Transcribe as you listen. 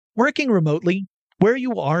Working remotely, where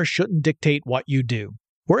you are shouldn't dictate what you do.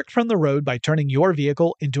 Work from the road by turning your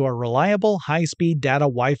vehicle into a reliable high-speed data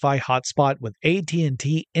Wi-Fi hotspot with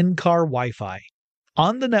AT&T in-car Wi-Fi.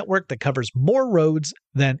 On the network that covers more roads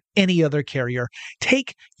than any other carrier,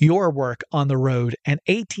 take your work on the road and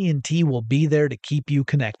AT&T will be there to keep you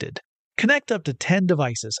connected. Connect up to 10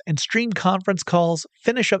 devices and stream conference calls,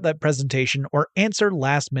 finish up that presentation, or answer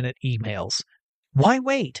last-minute emails. Why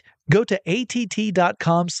wait? Go to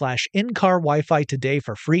att.com/in-car Wi-Fi today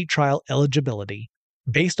for free trial eligibility.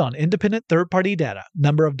 Based on independent third-party data,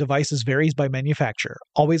 number of devices varies by manufacturer.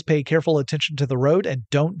 Always pay careful attention to the road and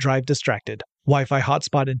don't drive distracted. Wi-Fi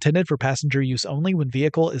hotspot intended for passenger use only when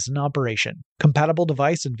vehicle is in operation. Compatible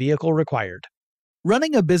device and vehicle required.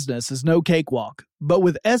 Running a business is no cakewalk, but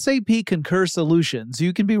with SAP Concur Solutions,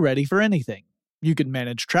 you can be ready for anything. You can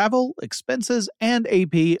manage travel, expenses, and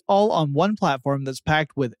AP all on one platform that's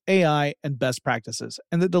packed with AI and best practices,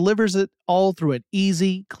 and that delivers it all through an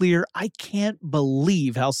easy, clear, I can't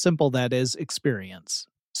believe how simple that is experience.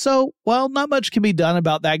 So, while not much can be done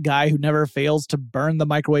about that guy who never fails to burn the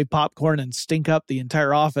microwave popcorn and stink up the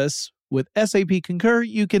entire office, with SAP Concur,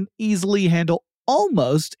 you can easily handle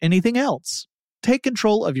almost anything else. Take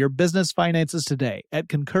control of your business finances today at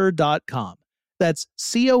Concur.com. That's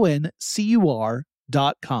CONCUR.com.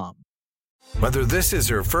 Whether this is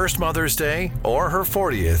her first Mother's Day or her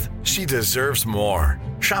 40th, she deserves more.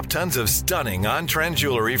 Shop tons of stunning on-trend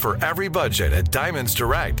jewelry for every budget at Diamonds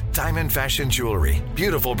Direct. Diamond fashion jewelry,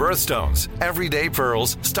 beautiful birthstones, everyday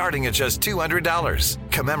pearls starting at just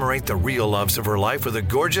 $200. Commemorate the real loves of her life with a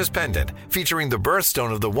gorgeous pendant featuring the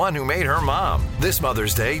birthstone of the one who made her mom. This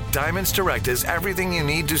Mother's Day, Diamonds Direct is everything you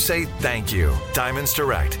need to say thank you. Diamonds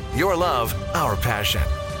Direct, your love, our passion.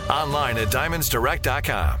 Online at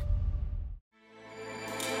diamondsdirect.com.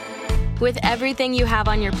 With everything you have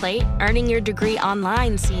on your plate, earning your degree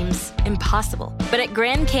online seems impossible. But at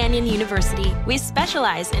Grand Canyon University, we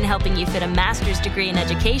specialize in helping you fit a master's degree in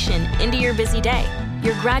education into your busy day.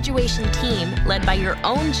 Your graduation team, led by your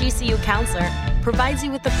own GCU counselor, provides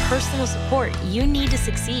you with the personal support you need to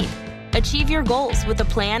succeed. Achieve your goals with a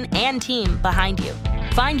plan and team behind you.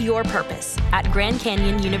 Find your purpose at Grand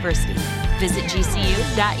Canyon University. Visit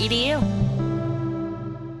gcu.edu.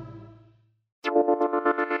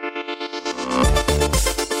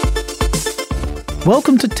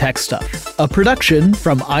 Welcome to Tech Stuff, a production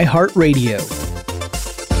from iHeartRadio.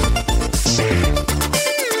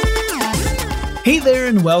 Hey there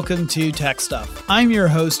and welcome to Tech Stuff. I'm your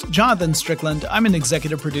host, Jonathan Strickland. I'm an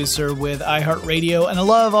executive producer with iHeartRadio and I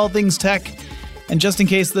love all things tech. And just in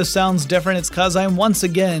case this sounds different, it's because I'm once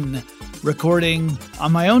again recording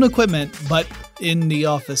on my own equipment, but in the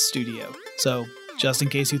office studio. So just in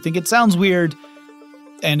case you think it sounds weird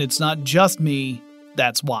and it's not just me,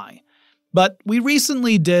 that's why. But we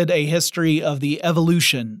recently did a history of the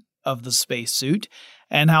evolution of the spacesuit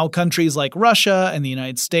and how countries like Russia and the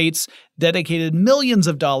United States dedicated millions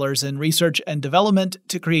of dollars in research and development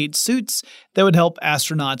to create suits that would help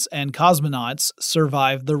astronauts and cosmonauts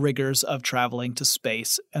survive the rigors of traveling to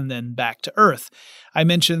space and then back to Earth. I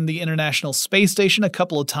mentioned the International Space Station a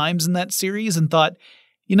couple of times in that series and thought,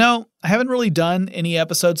 I haven't really done any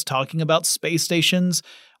episodes talking about space stations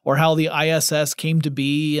or how the ISS came to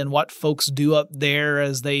be and what folks do up there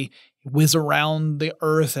as they whiz around the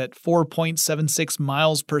Earth at 4.76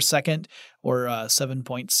 miles per second or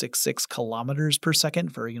 7.66 kilometers per second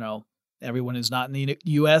for, everyone who's not in the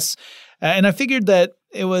U.S. And I figured that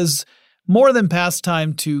it was more than past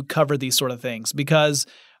time to cover these sort of things because,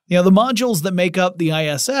 the modules that make up the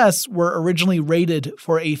ISS were originally rated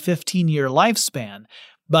for a 15-year lifespan.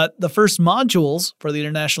 But the first modules for the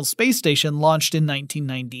International Space Station launched in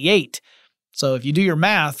 1998. So if you do your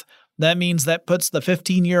math, that means that puts the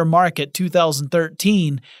 15-year mark at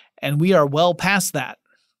 2013, and we are well past that.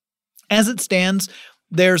 As it stands,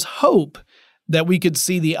 there's hope that we could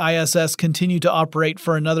see the ISS continue to operate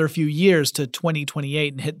for another few years to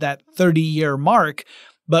 2028 and hit that 30-year mark.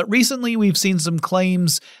 But recently we've seen some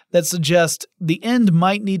claims that suggest the end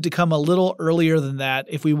might need to come a little earlier than that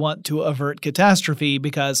if we want to avert catastrophe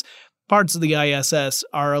because parts of the ISS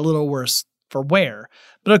are a little worse for wear.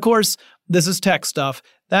 But of course, this is tech stuff.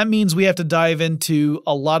 That means we have to dive into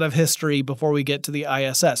a lot of history before we get to the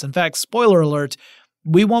ISS. In fact, spoiler alert,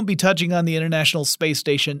 we won't be touching on the International Space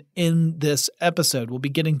Station in this episode. We'll be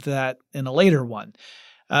getting to that in a later one.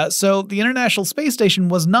 So the International Space Station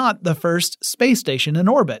was not the first space station in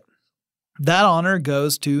orbit. That honor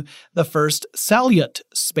goes to the first Salyut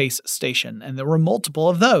space station, and there were multiple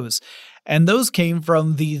of those. And those came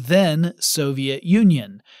from the then Soviet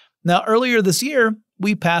Union. Now, earlier this year,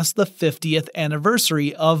 we passed the 50th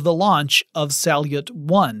anniversary of the launch of Salyut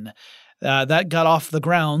 1. That got off the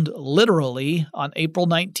ground literally on April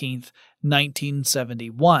 19th,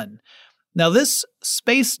 1971. Now, this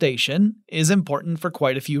space station is important for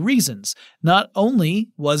quite a few reasons. Not only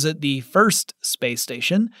was it the first space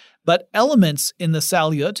station, but elements in the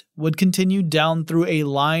Salyut would continue down through a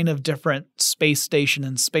line of different space station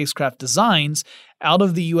and spacecraft designs out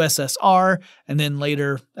of the USSR and then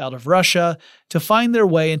later out of Russia to find their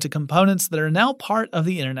way into components that are now part of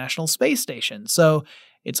the International Space Station. So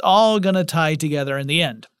it's all going to tie together in the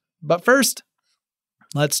end. But first,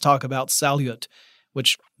 let's talk about Salyut,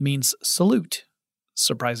 which means salute,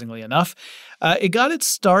 surprisingly enough. It got its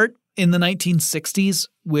start in the 1960s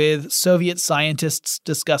with Soviet scientists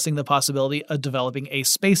discussing the possibility of developing a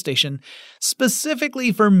space station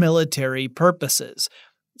specifically for military purposes.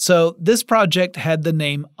 So this project had the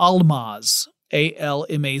name Almaz,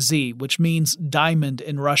 A-L-M-A-Z, which means diamond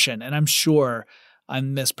in Russian, and I'm sure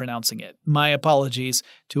I'm mispronouncing it. My apologies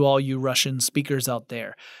to all you Russian speakers out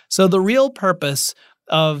there. So the real purpose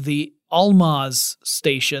of the Almaz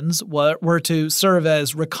stations were to serve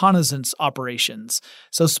as reconnaissance operations,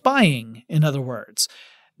 so spying, in other words.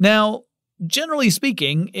 Now, generally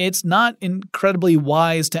speaking, it's not incredibly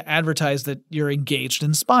wise to advertise that you're engaged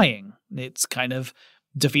in spying. It's kind of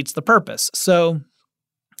defeats the purpose. So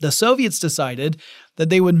the Soviets decided that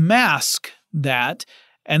they would mask that,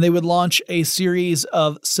 and they would launch a series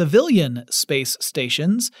of civilian space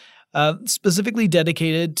stations specifically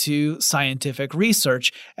dedicated to scientific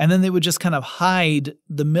research, and then they would just kind of hide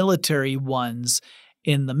the military ones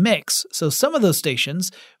in the mix. So some of those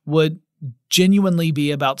stations would genuinely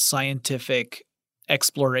be about scientific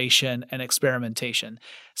exploration and experimentation.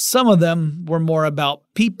 Some of them were more about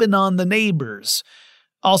peeping on the neighbors.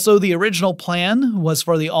 Also, the original plan was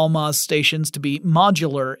for the Almaz stations to be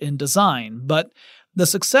modular in design, but the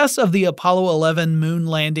success of the Apollo 11 moon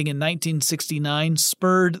landing in 1969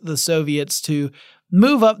 spurred the Soviets to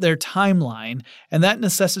move up their timeline, and that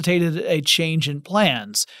necessitated a change in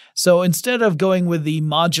plans. So instead of going with the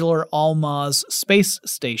modular Almaz space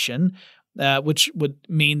station, which would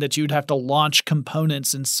mean that you'd have to launch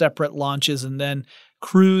components in separate launches, and then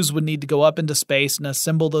crews would need to go up into space and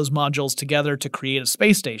assemble those modules together to create a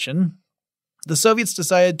space station, the Soviets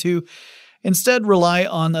decided to instead rely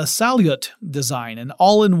on a Salyut design, an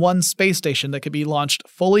all-in-one space station that could be launched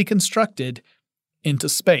fully constructed into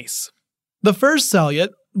space. The first Salyut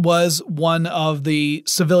was one of the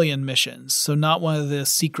civilian missions, so not one of the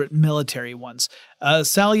secret military ones.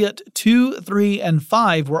 Salyut 2, 3, and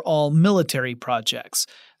 5 were all military projects,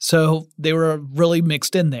 so they were really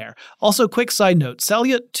mixed in there. Also, quick side note,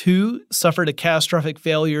 Salyut 2 suffered a catastrophic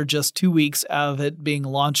failure just 2 weeks out of it being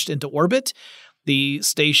launched into orbit. The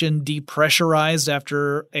station depressurized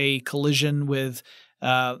after a collision with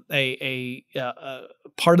a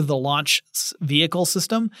part of the launch vehicle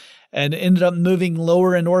system and ended up moving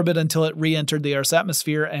lower in orbit until it re-entered the Earth's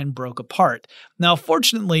atmosphere and broke apart. Now,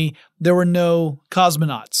 fortunately, there were no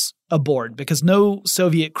cosmonauts aboard because no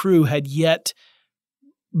Soviet crew had yet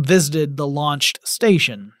visited the launched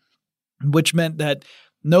station, which meant that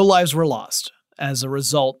no lives were lost as a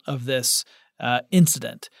result of this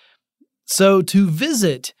incident. So to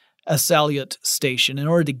visit a Salyut station, in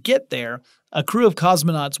order to get there, a crew of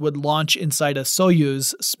cosmonauts would launch inside a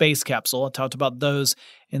Soyuz space capsule. I talked about those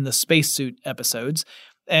in the spacesuit episodes.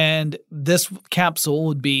 And this capsule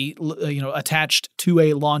would be, attached to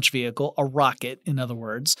a launch vehicle, a rocket, in other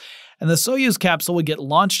words. And the Soyuz capsule would get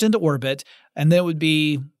launched into orbit, and then it would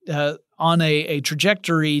be on a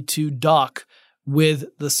trajectory to dock with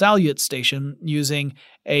the Salyut station using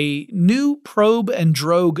a new probe and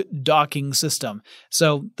drogue docking system.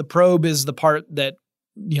 So the probe is the part that,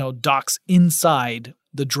 docks inside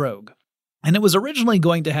the drogue. And it was originally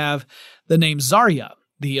going to have the name Zarya,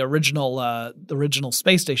 the original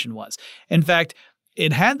space station was. In fact,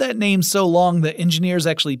 it had that name so long that engineers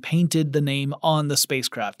actually painted the name on the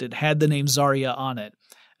spacecraft. It had the name Zarya on it.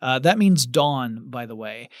 That means dawn, by the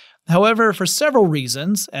way. However, for several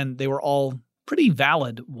reasons, and they were all pretty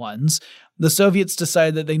valid ones, the Soviets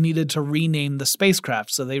decided that they needed to rename the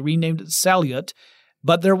spacecraft, so they renamed it Salyut,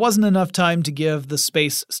 but there wasn't enough time to give the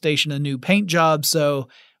space station a new paint job, so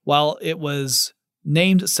while it was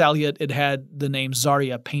named Salyut, it had the name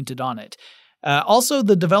Zarya painted on it. Also,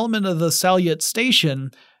 the development of the Salyut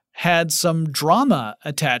station had some drama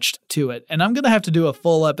attached to it, and I'm going to have to do a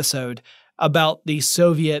full episode about the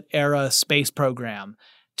Soviet-era space program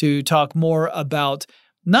to talk more about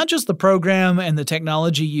not just the program and the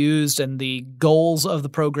technology used and the goals of the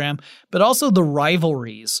program, but also the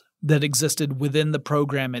rivalries that existed within the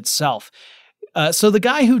program itself. So the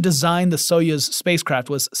guy who designed the Soyuz spacecraft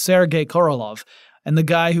was Sergei Korolev, and the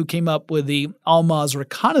guy who came up with the Almaz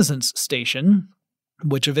reconnaissance station,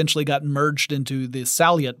 which eventually got merged into the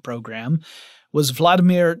Salyut program, was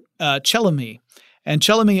Vladimir Chelomey. And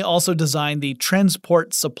Chelomey also designed the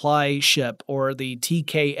Transport Supply Ship, or the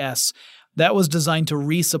TKS, that was designed to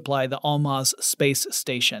resupply the Almaz space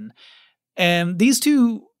station. And these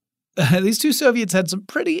two Soviets had some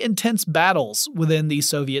pretty intense battles within the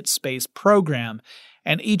Soviet space program,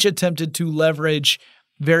 and each attempted to leverage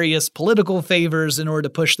various political favors in order to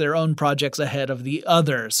push their own projects ahead of the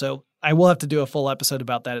other. So I will have to do a full episode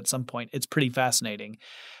about that at some point. It's pretty fascinating.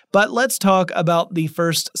 But let's talk about the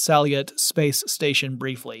first Salyut space station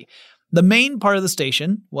briefly. The main part of the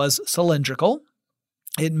station was cylindrical.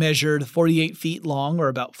 It measured 48 feet long, or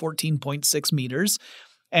about 14.6 meters,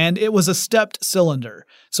 and it was a stepped cylinder.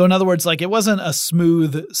 So in other words, it wasn't a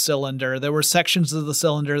smooth cylinder. There were sections of the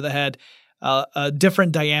cylinder that had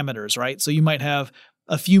different diameters, right? So you might have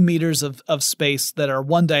a few meters of space that are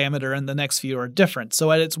one diameter and the next few are different.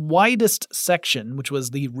 So at its widest section, which was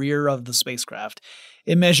the rear of the spacecraft,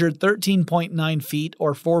 it measured 13.9 feet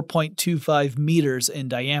or 4.25 meters in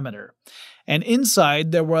diameter. And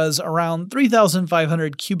inside, there was around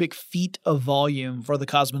 3,500 cubic feet of volume for the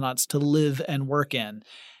cosmonauts to live and work in.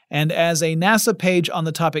 And as a NASA page on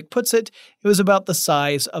the topic puts it, it was about the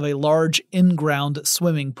size of a large in-ground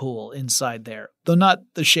swimming pool inside there. Though not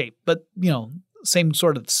the shape, but, same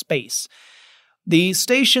sort of space. The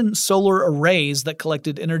station solar arrays that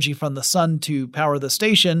collected energy from the sun to power the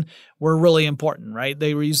station were really important, right?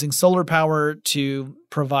 They were using solar power to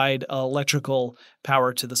provide electrical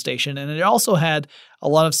power to the station, and it also had a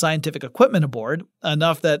lot of scientific equipment aboard,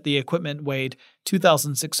 enough that the equipment weighed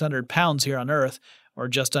 2,600 pounds here on Earth, or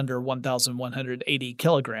just under 1,180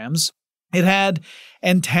 kilograms. It had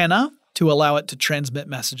antenna to allow it to transmit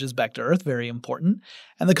messages back to Earth, very important.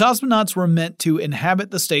 And the cosmonauts were meant to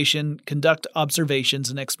inhabit the station, conduct observations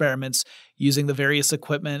and experiments using the various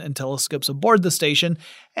equipment and telescopes aboard the station,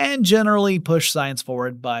 and generally push science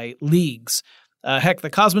forward by leagues. Heck, the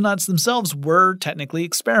cosmonauts themselves were technically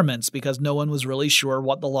experiments because no one was really sure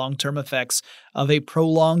what the long-term effects of a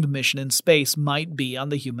prolonged mission in space might be on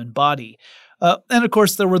the human body. And of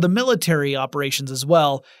course, there were the military operations as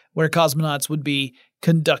well, where cosmonauts would be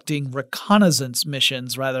conducting reconnaissance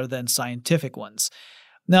missions rather than scientific ones.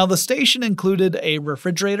 Now, the station included a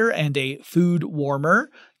refrigerator and a food warmer.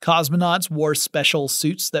 Cosmonauts wore special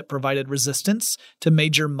suits that provided resistance to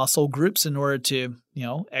major muscle groups in order to,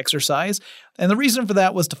 exercise. And the reason for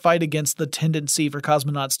that was to fight against the tendency for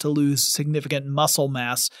cosmonauts to lose significant muscle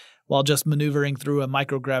mass while just maneuvering through a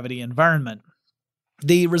microgravity environment.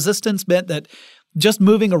 The resistance meant that just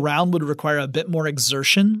moving around would require a bit more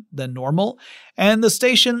exertion than normal, and the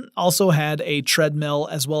station also had a treadmill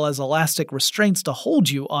as well as elastic restraints to hold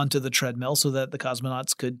you onto the treadmill so that the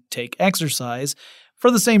cosmonauts could take exercise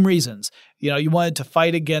for the same reasons. You wanted to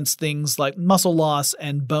fight against things like muscle loss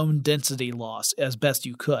and bone density loss as best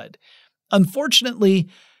you could. Unfortunately,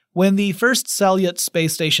 when the first Salyut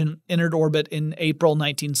space station entered orbit in April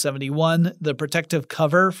 1971, the protective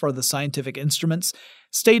cover for the scientific instruments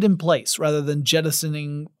stayed in place rather than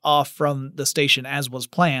jettisoning off from the station as was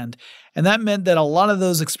planned, and that meant that a lot of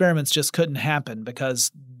those experiments just couldn't happen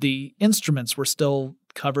because the instruments were still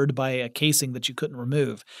covered by a casing that you couldn't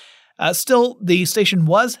remove. Still, the station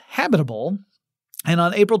was habitable, and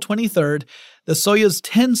on April 23rd, the Soyuz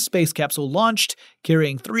 10 space capsule launched,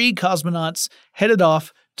 carrying 3 cosmonauts headed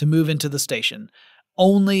off to move into the station.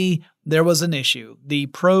 Only there was an issue. The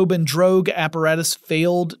probe and drogue apparatus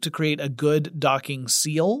failed to create a good docking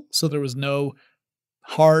seal, so there was no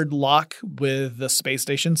hard lock with the space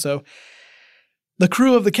station. So the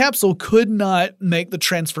crew of the capsule could not make the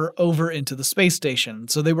transfer over into the space station,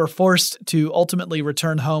 so they were forced to ultimately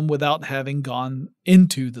return home without having gone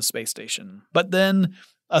into the space station. But then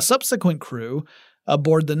a subsequent crew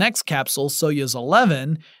aboard the next capsule, Soyuz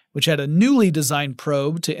 11, which had a newly designed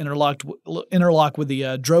probe to interlock with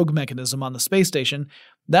the drogue mechanism on the space station,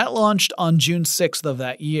 that launched on June 6th of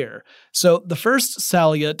that year. So the first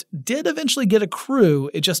Salyut did eventually get a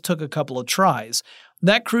crew, it just took a couple of tries.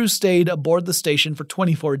 That crew stayed aboard the station for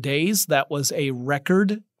 24 days. That was a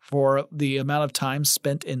record for the amount of time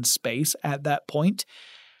spent in space at that point.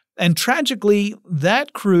 And tragically,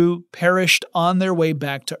 that crew perished on their way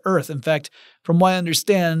back to Earth. In fact, from what I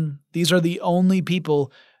understand, these are the only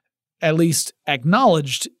people, at least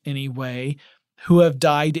acknowledged anyway, who have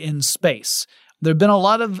died in space. There have been a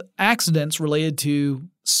lot of accidents related to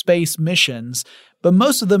space missions, but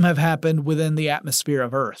most of them have happened within the atmosphere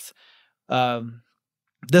of Earth.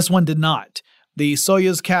 This one did not. The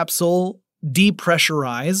Soyuz capsule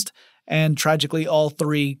depressurized, and tragically all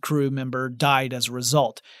 3 crew members died as a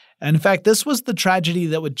result. And in fact, this was the tragedy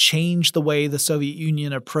that would change the way the Soviet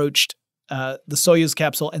Union approached the Soyuz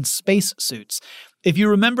capsule and spacesuits. If you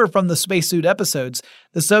remember from the spacesuit episodes,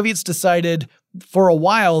 the Soviets decided for a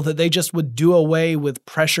while that they just would do away with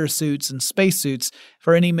pressure suits and spacesuits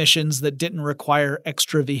for any missions that didn't require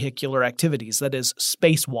extravehicular activities, that is,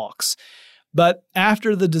 spacewalks. But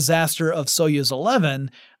after the disaster of Soyuz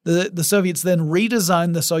 11, the Soviets then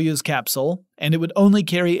redesigned the Soyuz capsule, and it would only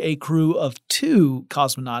carry a crew of 2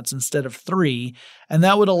 cosmonauts instead of 3, and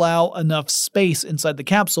that would allow enough space inside the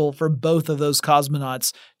capsule for both of those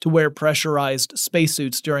cosmonauts to wear pressurized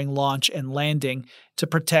spacesuits during launch and landing to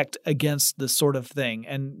protect against this sort of thing,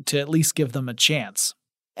 and to at least give them a chance.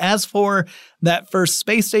 As for that first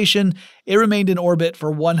space station, it remained in orbit for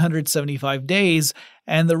 175 days,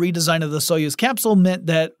 and the redesign of the Soyuz capsule meant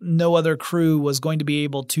that no other crew was going to be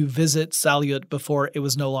able to visit Salyut before it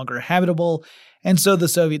was no longer habitable, and so the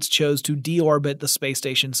Soviets chose to deorbit the space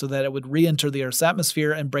station so that it would re-enter the Earth's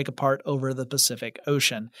atmosphere and break apart over the Pacific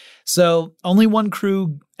Ocean. So only 1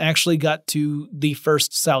 crew actually got to the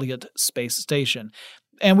first Salyut space station.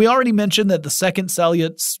 And we already mentioned that the second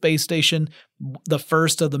Salyut space station, the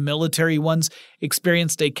first of the military ones,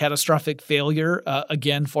 experienced a catastrophic failure,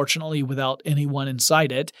 again, fortunately without anyone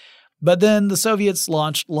inside it. But then the Soviets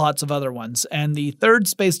launched lots of other ones, and the third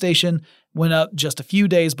space station went up just a few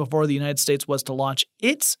days before the United States was to launch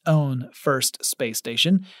its own first space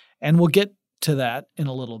station, and we'll get to that in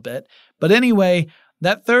a little bit. But anyway,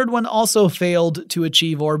 that third one also failed to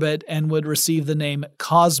achieve orbit and would receive the name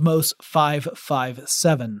Cosmos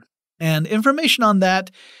 557. And information on that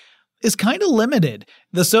is kind of limited.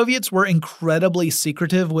 The Soviets were incredibly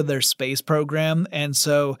secretive with their space program, and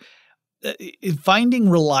so finding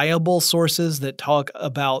reliable sources that talk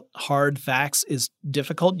about hard facts is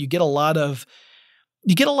difficult. You get a lot of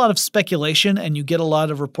speculation, and you get a lot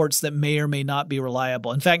of reports that may or may not be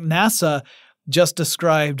reliable. In fact, NASA just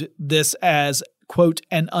described this as, quote,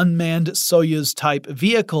 an unmanned Soyuz-type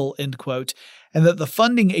vehicle, end quote, and that the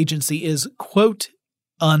funding agency is, quote,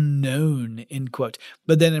 unknown, end quote.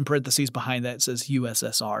 But then in parentheses behind that it says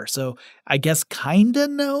USSR. So I guess kinda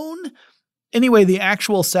known? Anyway, the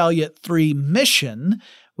actual Salyut 3 mission,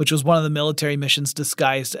 which was one of the military missions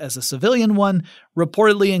disguised as a civilian one,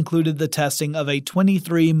 reportedly included the testing of a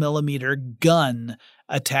 23-millimeter gun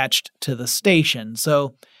attached to the station.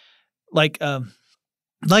 So, like a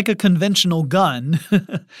conventional gun,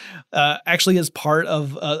 actually as part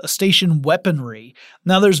of station weaponry.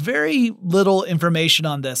 Now, there's very little information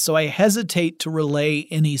on this, so I hesitate to relay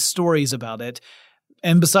any stories about it.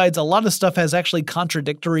 And besides, a lot of stuff has actually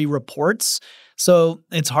contradictory reports, so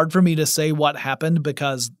it's hard for me to say what happened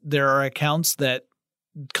because there are accounts that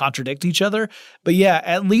contradict each other. But yeah,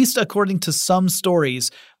 at least according to some stories,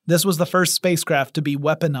 this was the first spacecraft to be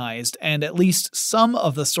weaponized, and at least some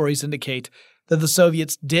of the stories indicate that the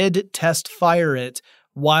Soviets did test fire it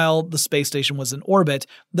while the space station was in orbit,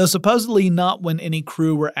 though supposedly not when any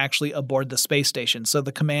crew were actually aboard the space station. So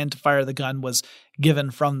the command to fire the gun was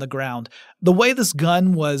given from the ground. The way this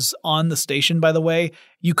gun was on the station, by the way,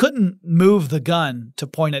 you couldn't move the gun to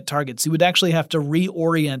point at targets. You would actually have to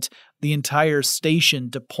reorient the entire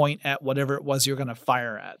station to point at whatever it was you're going to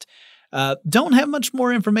fire at. Don't have much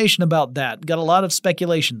more information about that. Got a lot of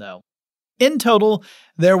speculation, though. In total,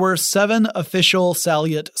 there were 7 official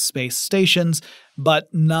Salyut space stations,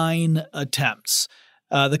 but 9 attempts.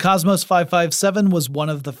 The Cosmos 557 was one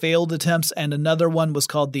of the failed attempts, and another one was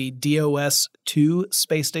called the DOS-2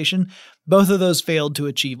 space station. Both of those failed to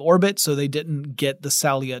achieve orbit, so they didn't get the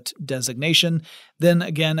Salyut designation. Then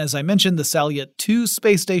again, as I mentioned, the Salyut-2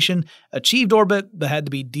 space station achieved orbit, but had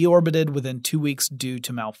to be deorbited within 2 weeks due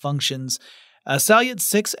to malfunctions. Salyut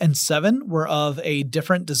 6 and 7 were of a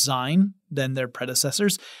different design than their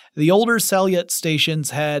predecessors. The older Salyut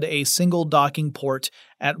stations had a single docking port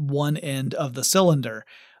at one end of the cylinder,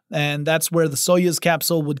 and that's where the Soyuz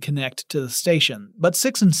capsule would connect to the station. But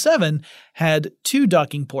 6 and 7 had 2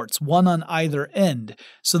 docking ports, one on either end,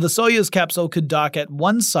 so the Soyuz capsule could dock at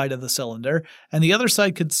one side of the cylinder, and the other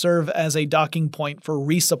side could serve as a docking point for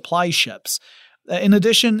resupply ships. In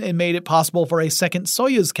addition, it made it possible for a second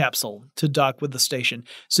Soyuz capsule to dock with the station,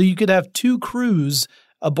 so you could have 2 crews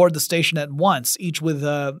aboard the station at once, each with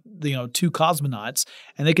 2 cosmonauts,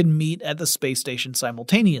 and they could meet at the space station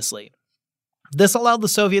simultaneously. This allowed the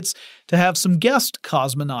Soviets to have some guest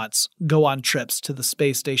cosmonauts go on trips to the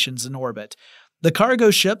space stations in orbit. The cargo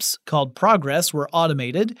ships, called Progress, were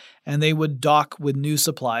automated, and they would dock with new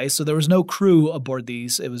supplies, so there was no crew aboard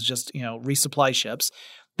these. It was just, resupply ships.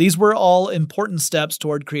 These were all important steps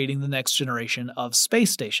toward creating the next generation of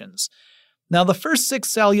space stations. Now, the first 6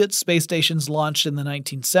 Salyut space stations launched in the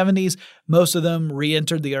 1970s. Most of them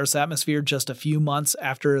re-entered the Earth's atmosphere just a few months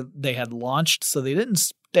after they had launched, so they didn't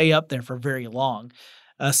stay up there for very long.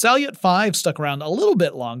 Salyut 5 stuck around a little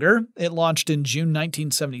bit longer. It launched in June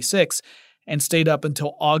 1976 and stayed up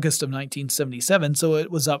until August of 1977, so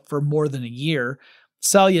it was up for more than a year.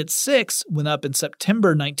 Salyut 6 went up in September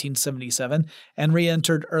 1977 and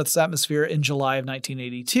re-entered Earth's atmosphere in July of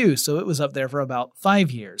 1982, so it was up there for about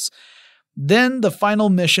 5 years. Then the final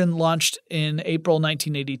mission launched in April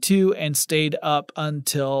 1982 and stayed up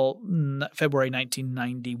until February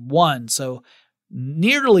 1991, so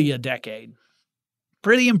nearly a decade.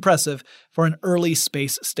 Pretty impressive for an early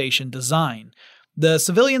space station design. The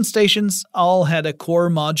civilian stations all had a core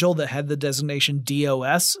module that had the designation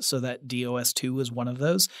DOS, so that DOS-2 was one of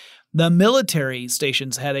those. The military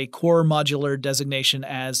stations had a core modular designation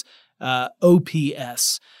as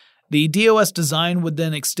OPS. The DOS design would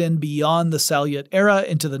then extend beyond the Salyut era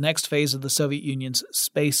into the next phase of the Soviet Union's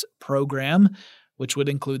space program, which would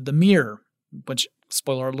include the Mir, which,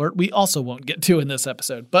 spoiler alert, we also won't get to in this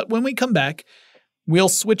episode. But when we come back, we'll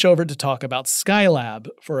switch over to talk about Skylab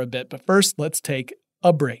for a bit. But first, let's take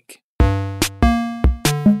a break.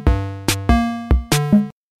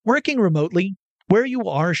 Working remotely, where you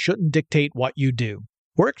are shouldn't dictate what you do.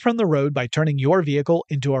 Work from the road by turning your vehicle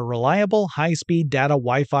into a reliable high-speed data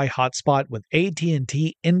Wi-Fi hotspot with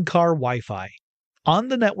AT&T in-car Wi-Fi. On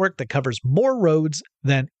the network that covers more roads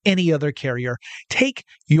than any other carrier, take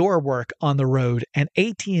your work on the road and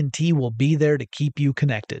AT&T will be there to keep you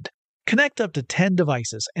connected. Connect up to 10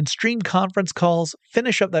 devices and stream conference calls,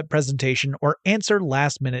 finish up that presentation, or answer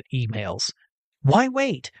last-minute emails. Why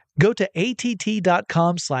wait? Go to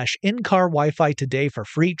att.com/in-car Wi-Fi today for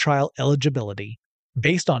free trial eligibility.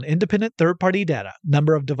 Based on independent third-party data,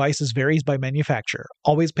 number of devices varies by manufacturer.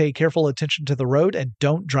 Always pay careful attention to the road and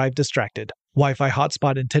don't drive distracted. Wi-Fi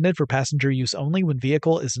hotspot intended for passenger use only when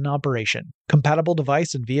vehicle is in operation. Compatible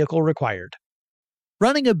device and vehicle required.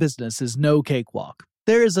 Running a business is no cakewalk.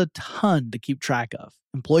 There is a ton to keep track of.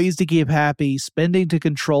 Employees to keep happy, spending to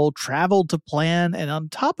control, travel to plan, and on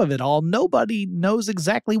top of it all, nobody knows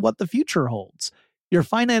exactly what the future holds. Your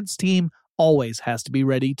finance team always has to be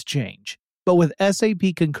ready to change. But with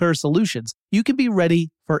SAP Concur Solutions, you can be ready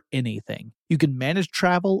for anything. You can manage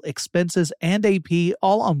travel, expenses, and AP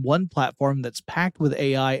all on one platform that's packed with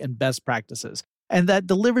AI and best practices, and that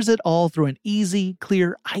delivers it all through an easy,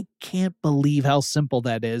 clear, I can't believe how simple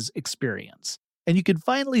that is experience. And you can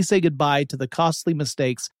finally say goodbye to the costly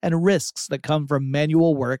mistakes and risks that come from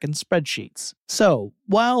manual work and spreadsheets. So,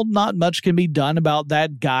 while not much can be done about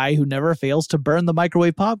that guy who never fails to burn the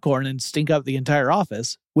microwave popcorn and stink up the entire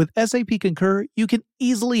office, with SAP Concur, you can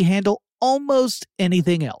easily handle almost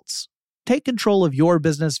anything else. Take control of your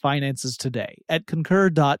business finances today at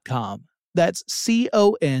Concur.com. That's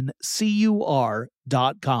CONCUR.com.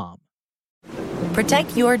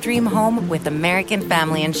 Protect your dream home with American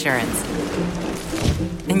Family Insurance.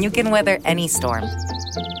 And you can weather any storm.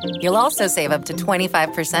 You'll also save up to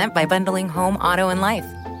 25% by bundling home, auto, and life.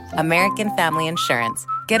 American Family Insurance.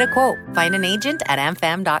 Get a quote. Find an agent at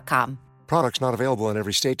amfam.com. Products not available in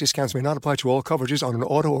every state. Discounts may not apply to all coverages on an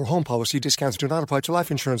auto or home policy. Discounts do not apply to life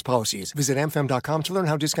insurance policies. Visit amfam.com to learn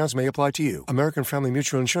how discounts may apply to you. American Family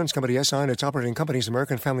Mutual Insurance Company, SI, and its operating companies,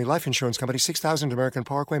 American Family Life Insurance Company, 6000 American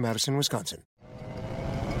Parkway, Madison, Wisconsin.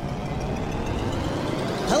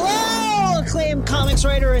 Acclaimed comics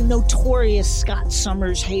writer and notorious Scott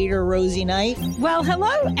Summers hater, Rosie Knight. Well,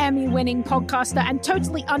 hello, Emmy-winning podcaster and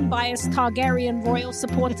totally unbiased Targaryen royal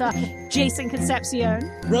supporter, Jason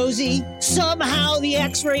Concepcion. Rosie, somehow the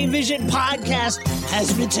X-Ray Vision podcast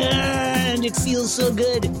has returned. It feels so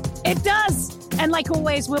good. It does. And like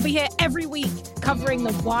always, we'll be here every week covering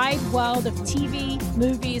the wide world of TV,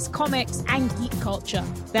 movies, comics, and geek culture.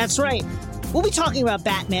 That's right. We'll be talking about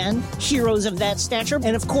Batman, heroes of that stature,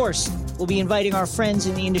 and of course, we'll be inviting our friends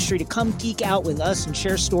in the industry to come geek out with us and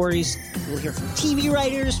share stories. We'll hear from TV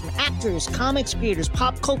writers, from actors, comics creators,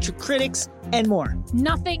 pop culture critics, and more.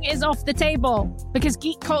 Nothing is off the table because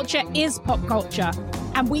geek culture is pop culture,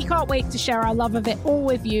 and we can't wait to share our love of it all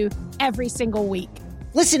with you every single week.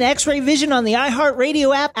 Listen to X-Ray Vision on the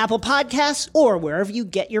iHeartRadio app, Apple Podcasts, or wherever you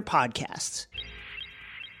get your podcasts.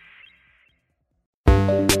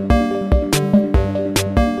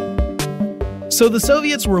 So the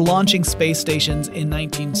Soviets were launching space stations in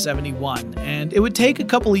 1971, and it would take a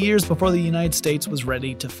couple of years before the United States was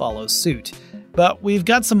ready to follow suit. But we've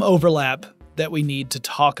got some overlap that we need to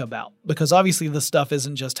talk about, because obviously this stuff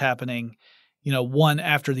isn't just happening, one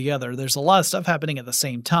after the other. There's a lot of stuff happening at the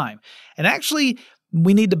same time. And actually,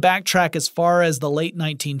 We need to backtrack as far as the late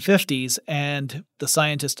 1950s and the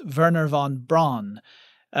scientist Wernher von Braun.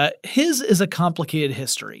 His is a complicated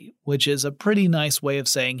history, which is a pretty nice way of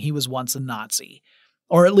saying he was once a Nazi.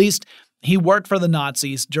 Or at least, he worked for the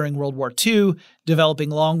Nazis during World War II, developing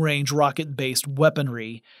long-range rocket-based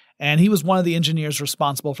weaponry, and he was one of the engineers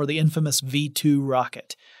responsible for the infamous V-2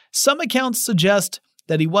 rocket. Some accounts suggest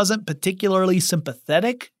that he wasn't particularly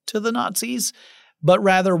sympathetic to the Nazis, but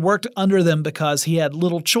rather worked under them because he had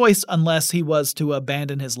little choice unless he was to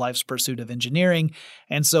abandon his life's pursuit of engineering.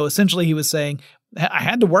 And so essentially he was saying, I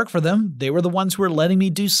had to work for them. They were the ones who were letting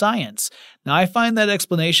me do science. Now, I find that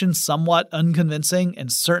explanation somewhat unconvincing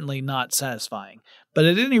and certainly not satisfying. But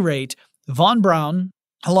at any rate, von Braun,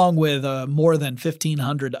 along with more than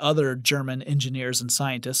 1,500 other German engineers and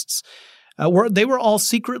scientists, they were all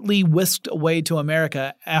secretly whisked away to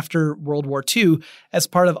America after World War II as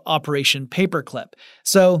part of Operation Paperclip.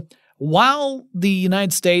 So while the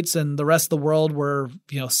United States and the rest of the world were,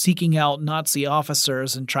 seeking out Nazi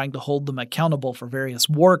officers and trying to hold them accountable for various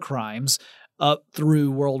war crimes up through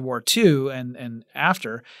World War II and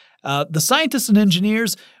after, the scientists and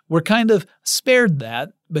engineers were kind of spared that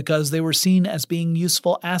because they were seen as being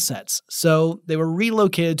useful assets. So they were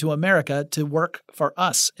relocated to America to work for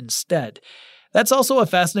us instead. That's also a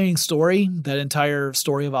fascinating story, that entire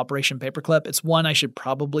story of Operation Paperclip. It's one I should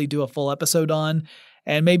probably do a full episode on,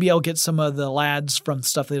 and maybe I'll get some of the lads from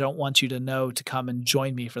Stuff They Don't Want You to Know to come and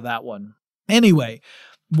join me for that one. Anyway,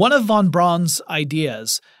 one of von Braun's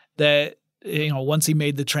ideas that once he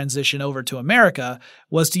made the transition over to America,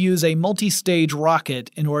 was to use a multi-stage rocket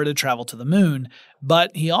in order to travel to the moon.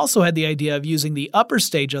 But he also had the idea of using the upper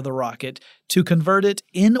stage of the rocket to convert it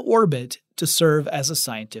in orbit to serve as a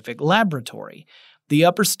scientific laboratory. The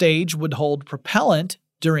upper stage would hold propellant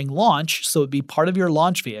during launch, so it would be part of your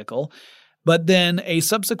launch vehicle. But then a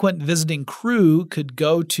subsequent visiting crew could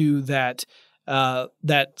go to that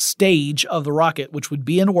stage of the rocket, which would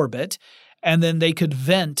be in orbit, and then they could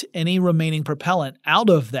vent any remaining propellant out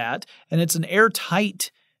of that, and it's an airtight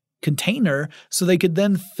container, so they could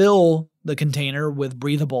then fill the container with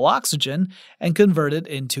breathable oxygen and convert it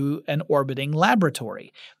into an orbiting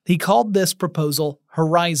laboratory. He called this proposal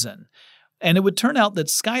Horizon, and it would turn out that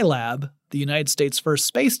Skylab, the United States' first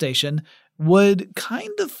space station, would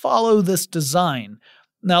kind of follow this design.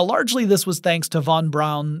 Now, largely this was thanks to von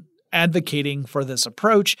Braun advocating for this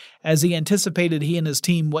approach, as he anticipated he and his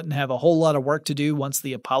team wouldn't have a whole lot of work to do once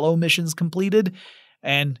the Apollo missions completed.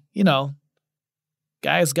 And,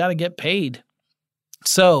 guys got to get paid.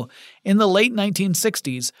 So, in the late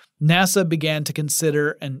 1960s, NASA began to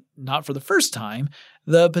consider, and not for the first time,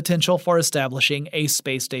 the potential for establishing a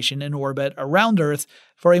space station in orbit around Earth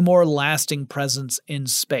for a more lasting presence in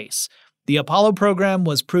space. The Apollo program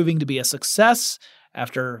was proving to be a success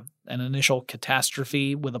after an initial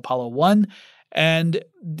catastrophe with Apollo 1, and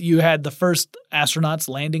you had the first astronauts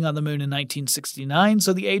landing on the moon in 1969,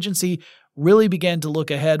 so the agency really began to look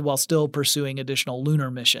ahead while still pursuing additional lunar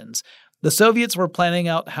missions. The Soviets were planning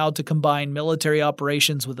out how to combine military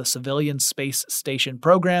operations with a civilian space station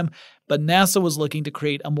program, but NASA was looking to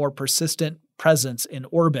create a more persistent presence in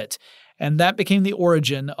orbit, and that became the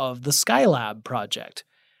origin of the Skylab project.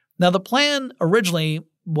 Now, the plan originally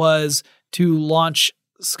was to launch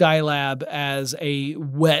Skylab as a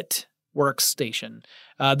wet workstation.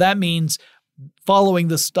 That means following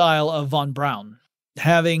the style of von Braun,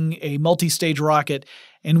 having a multi-stage rocket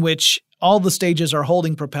in which all the stages are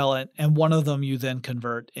holding propellant, and one of them you then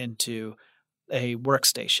convert into a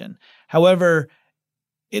workstation. However,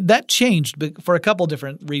 that changed for a couple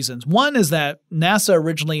different reasons. One is that NASA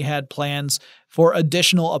originally had plans for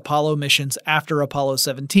additional Apollo missions after Apollo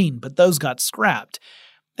 17, but those got scrapped.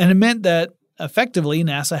 And it meant that effectively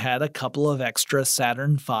NASA had a couple of extra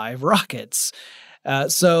Saturn V rockets.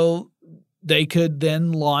 So they could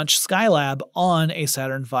then launch Skylab on a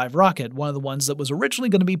Saturn V rocket, one of the ones that was originally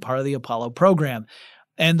going to be part of the Apollo program.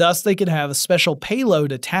 And thus they could have a special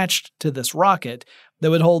payload attached to this rocket that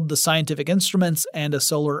would hold the scientific instruments and a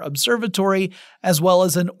solar observatory, as well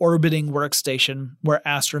as an orbiting workstation where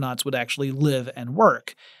astronauts would actually live and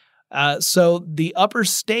work. So the upper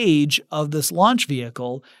stage of this launch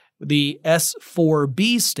vehicle, the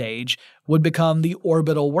S-4B stage, would become the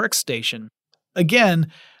orbital workstation.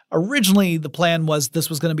 Again, originally the plan was this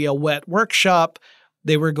was going to be a wet workshop.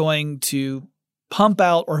 They were going to pump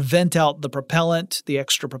out or vent out the propellant, the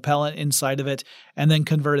extra propellant inside of it, and then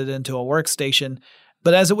convert it into a workstation.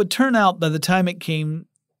 But as it would turn out, by the time it came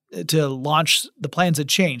to launch, the plans had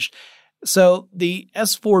changed. So the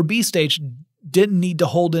S-4B stage didn't need to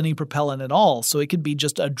hold any propellant at all, so it could be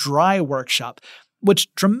just a dry workshop,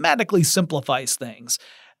 which dramatically simplifies things.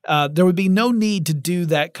 there would be no need to do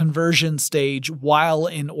that conversion stage while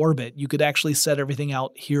in orbit. You could actually set everything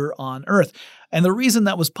out here on Earth. And the reason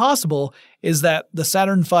that was possible is that the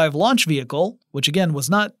Saturn V launch vehicle, which again was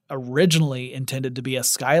not originally intended to be a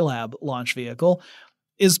Skylab launch vehicle,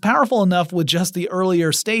 is powerful enough with just the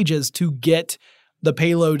earlier stages to get the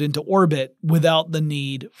payload into orbit without the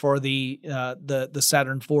need for the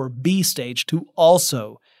Saturn IV-B stage to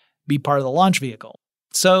also be part of the launch vehicle.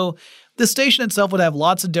 So the station itself would have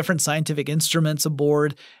lots of different scientific instruments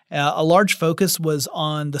aboard. A large focus was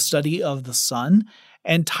on the study of the sun,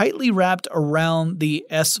 and tightly wrapped around the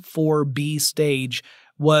S4B stage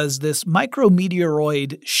was this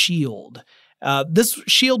micrometeoroid shield. This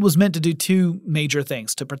shield was meant to do two major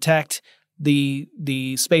things: to protect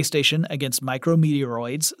the space station against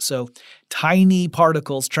micrometeoroids, so tiny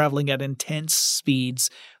particles traveling at intense speeds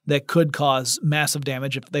that could cause massive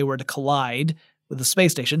damage if they were to collide with the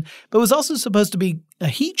space station. But it was also supposed to be a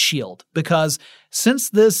heat shield, because since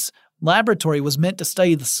this laboratory was meant to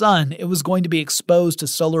study the sun, it was going to be exposed to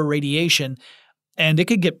solar radiation, and it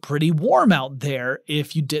could get pretty warm out there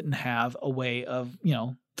if you didn't have a way of,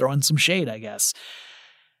 throwing some shade, I guess.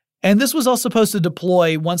 And this was all supposed to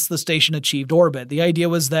deploy once the station achieved orbit. The idea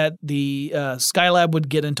was that the Skylab would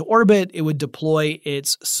get into orbit, it would deploy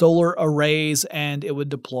its solar arrays, and it would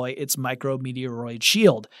deploy its micrometeoroid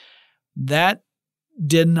shield. That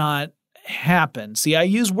did not happen. See, I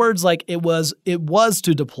use words like it was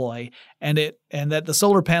to deploy, and that the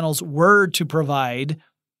solar panels were to provide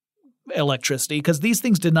electricity, because these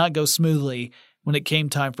things did not go smoothly when it came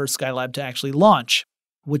time for Skylab to actually launch,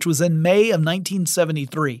 which was in May of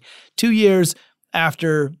 1973, 2 years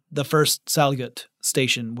after the first Salyut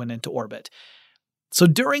station went into orbit. So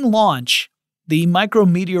during launch, the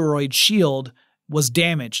micrometeoroid shield was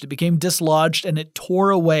damaged. It became dislodged, and it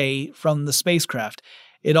tore away from the spacecraft.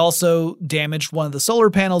 It also damaged one of the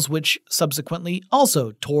solar panels, which subsequently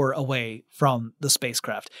also tore away from the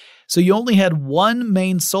spacecraft. So you only had one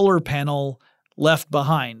main solar panel left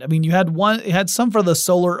behind. I mean, you had some for the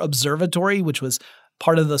solar observatory, which was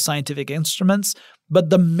part of the scientific instruments, but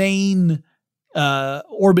the main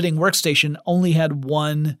orbiting workstation only had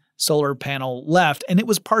one solar panel left, and it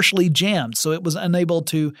was partially jammed, so it was unable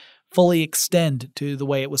to fully extend to the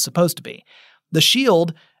way it was supposed to be. The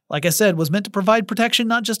shield, like I said, was meant to provide protection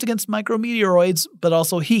not just against micrometeoroids, but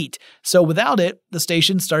also heat. So without it, the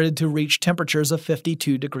station started to reach temperatures of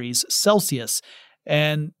 52 degrees Celsius,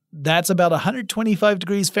 and that's about 125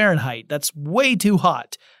 degrees Fahrenheit. That's way too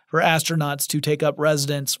hot for astronauts to take up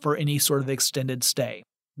residence for any sort of extended stay.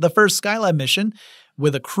 The first Skylab mission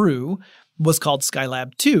with a crew was called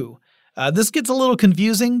Skylab 2. This gets a little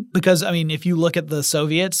confusing because, if you look at the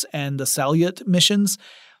Soviets and the Salyut missions,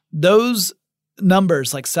 those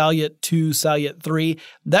numbers like Salyut 2, Salyut 3,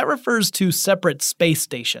 that refers to separate space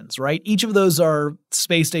stations, right? Each of those are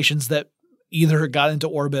space stations that either got into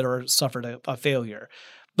orbit or suffered a failure.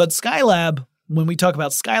 But Skylab, when we talk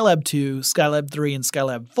about Skylab 2, Skylab 3, and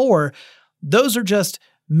Skylab 4, those are just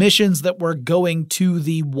missions that were going to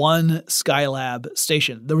the one Skylab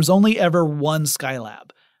station. There was only ever one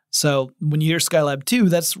Skylab. So when you hear Skylab 2,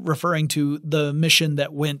 that's referring to the mission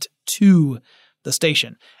that went to the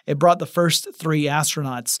station. It brought the first 3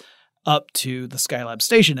 astronauts up to the Skylab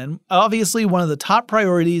station. And obviously, one of the top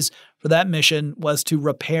priorities for that mission was to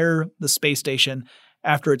repair the space station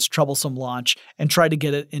after its troublesome launch and try to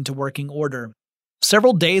get it into working order.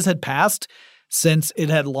 Several days had passed since it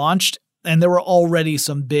had launched, and there were already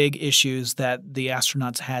some big issues that the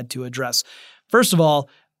astronauts had to address. First of all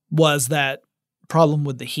was that problem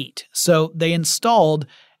with the heat. So they installed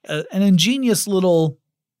an ingenious little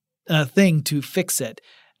thing to fix it.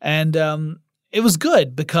 And it was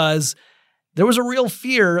good because there was a real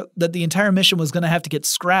fear that the entire mission was going to have to get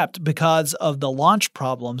scrapped because of the launch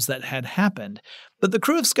problems that had happened. But the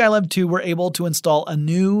crew of Skylab 2 were able to install a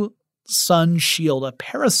new sun shield, a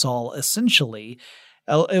parasol essentially.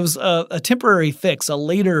 It was a temporary fix. A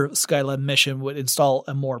later Skylab mission would install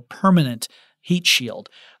a more permanent heat shield.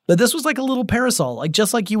 But this was like a little parasol,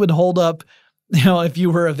 just like you would hold up, if you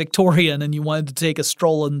were a Victorian and you wanted to take a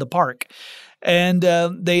stroll in the park. And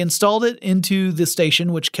they installed it into the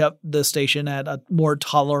station, which kept the station at a more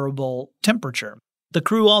tolerable temperature. The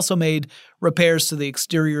crew also made repairs to the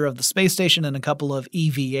exterior of the space station and a couple of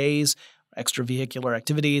EVAs, extravehicular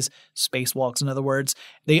activities, spacewalks in other words.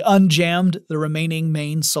 They unjammed the remaining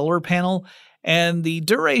main solar panel, and the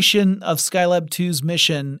duration of Skylab 2's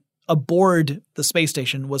mission aboard the space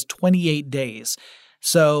station was 28 days.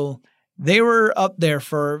 So they were up there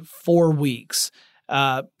for 4 weeks.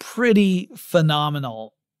 Pretty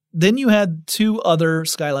phenomenal Then you had two other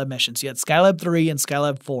Skylab missions. You had Skylab 3 and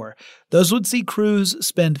Skylab 4. Those would see crews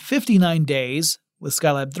spend 59 days with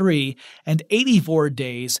Skylab 3 and 84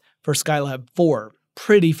 days for Skylab 4.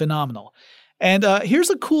 Pretty phenomenal. And here's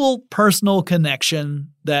a cool personal connection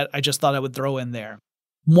that I just thought I would throw in there.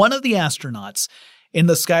 One of the astronauts in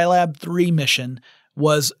the Skylab 3 mission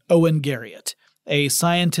was Owen Garriott, a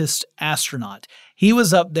scientist astronaut. He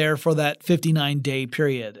was up there for that 59-day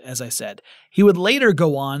period, as I said. He would later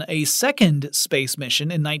go on a second space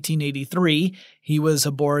mission in 1983. He was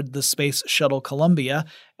aboard the Space Shuttle Columbia,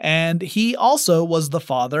 and he also was the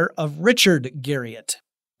father of Richard Garriott.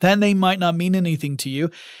 That name might not mean anything to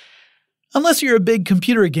you, unless you're a big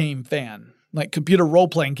computer game fan, like computer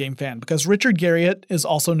role-playing game fan, because Richard Garriott is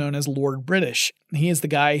also known as Lord British. He is the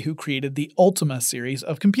guy who created the Ultima series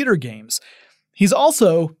of computer games. He's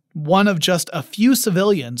also one of just a few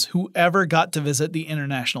civilians who ever got to visit the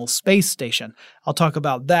International Space Station. I'll talk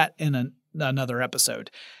about that in another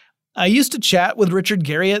episode. I used to chat with Richard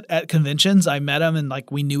Garriott at conventions. I met him and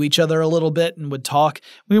we knew each other a little bit and would talk.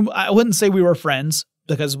 I wouldn't say we were friends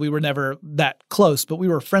because we were never that close, but we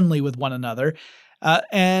were friendly with one another.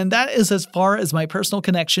 And that is as far as my personal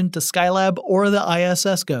connection to Skylab or the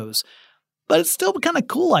ISS goes. But it's still kind of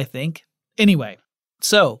cool, I think. Anyway,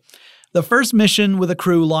 so the first mission with a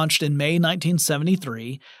crew launched in May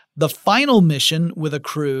 1973. The final mission with a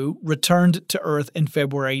crew returned to Earth in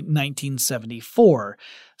February 1974.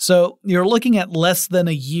 So you're looking at less than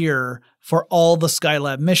a year for all the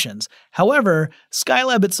Skylab missions. However,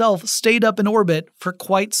 Skylab itself stayed up in orbit for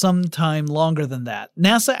quite some time longer than that.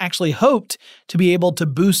 NASA actually hoped to be able to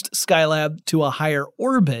boost Skylab to a higher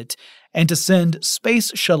orbit and to send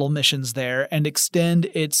space shuttle missions there and extend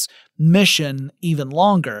its mission even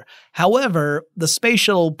longer. However, the space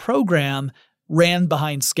shuttle program ran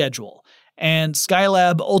behind schedule, and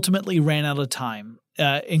Skylab ultimately ran out of time.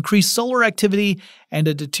 Increased solar activity and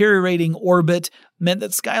a deteriorating orbit meant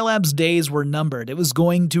that Skylab's days were numbered. It was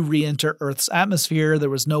going to re-enter Earth's atmosphere. There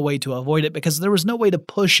was no way to avoid it because there was no way to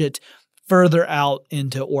push it further out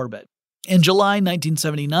into orbit. In July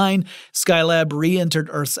 1979, Skylab re-entered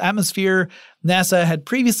Earth's atmosphere. NASA had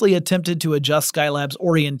previously attempted to adjust Skylab's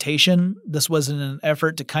orientation. This was in an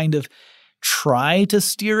effort to kind of try to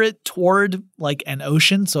steer it toward an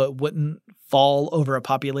ocean so it wouldn't fall over a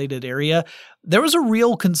populated area. There was a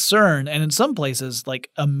real concern, and in some places,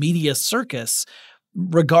 a media circus,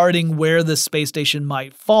 regarding where the space station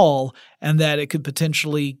might fall and that it could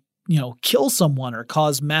potentially, kill someone or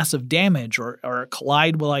cause massive damage or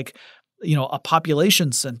collide with a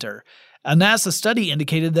population center. A NASA study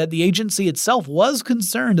indicated that the agency itself was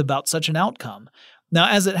concerned about such an outcome. Now,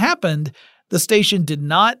 as it happened, the station did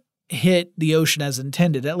not hit the ocean as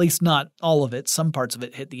intended, at least not all of it. Some parts of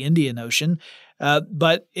it hit the Indian Ocean,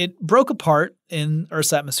 but it broke apart in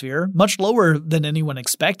Earth's atmosphere, much lower than anyone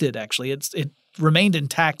expected, actually. It remained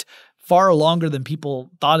intact far longer than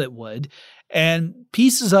people thought it would, and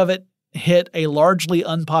pieces of it hit a largely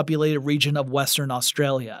unpopulated region of Western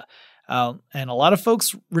Australia. And a lot of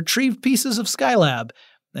folks retrieved pieces of Skylab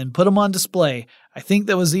and put them on display. I think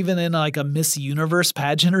that was even in a Miss Universe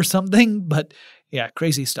pageant or something, but yeah,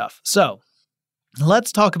 crazy stuff. So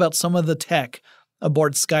let's talk about some of the tech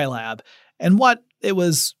aboard Skylab and what it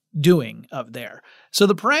was doing up there. So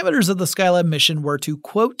the parameters of the Skylab mission were to,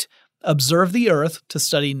 quote, observe the Earth to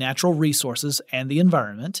study natural resources and the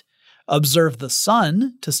environment, observe the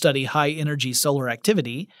Sun to study high-energy solar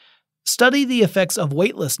activity, study the effects of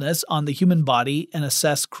weightlessness on the human body and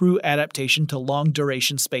assess crew adaptation to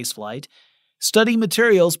long-duration spaceflight, study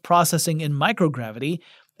materials processing in microgravity,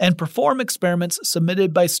 and perform experiments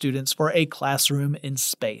submitted by students for a classroom in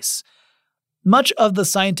space. Much of the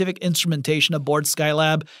scientific instrumentation aboard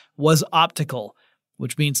Skylab was optical,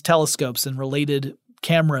 which means telescopes and related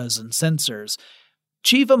cameras and sensors.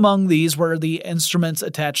 Chief among these were the instruments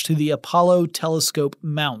attached to the Apollo Telescope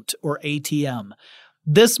Mount, or ATM.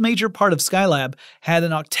 This major part of Skylab had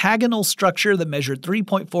an octagonal structure that measured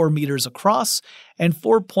 3.4 meters across and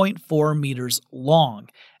 4.4 meters long.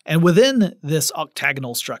 And within this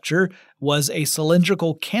octagonal structure was a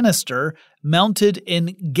cylindrical canister mounted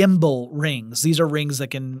in gimbal rings. These are rings that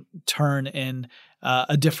can turn in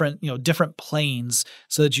different planes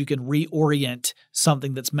so that you can reorient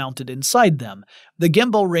something that's mounted inside them. The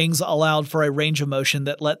gimbal rings allowed for a range of motion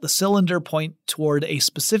that let the cylinder point toward a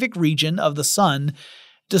specific region of the sun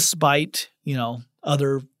despite,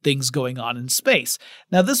 other things going on in space.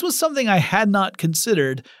 Now, this was something I had not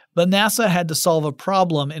considered, but NASA had to solve a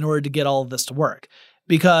problem in order to get all of this to work,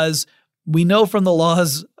 because we know from the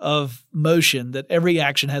laws of motion that every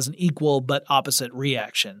action has an equal but opposite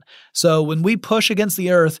reaction. So when we push against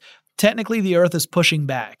the Earth, technically the Earth is pushing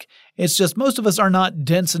back. It's just most of us are not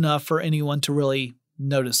dense enough for anyone to really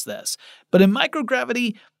notice this. But in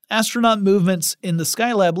microgravity, astronaut movements in the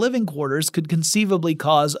Skylab living quarters could conceivably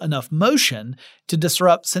cause enough motion to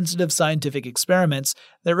disrupt sensitive scientific experiments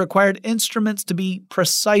that required instruments to be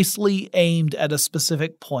precisely aimed at a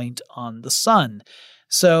specific point on the sun.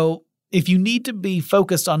 So, if you need to be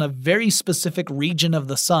focused on a very specific region of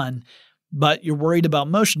the sun, but you're worried about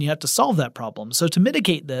motion, you have to solve that problem. So to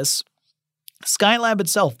mitigate this, Skylab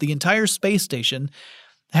itself, the entire space station,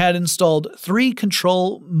 had installed 3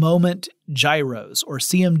 control moment gyros, or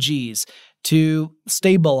CMGs, to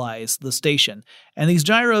stabilize the station. And these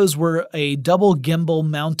gyros were a double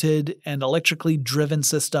gimbal-mounted and electrically driven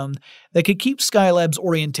system that could keep Skylab's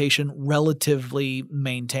orientation relatively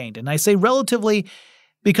maintained. And I say relatively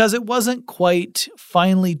because it wasn't quite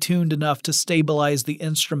finely tuned enough to stabilize the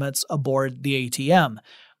instruments aboard the ATM.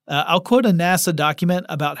 I'll quote a NASA document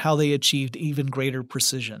about how they achieved even greater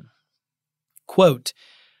precision. Quote,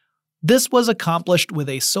 "This was accomplished with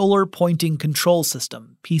a solar pointing control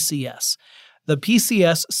system, PCS. The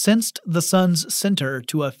PCS sensed the sun's center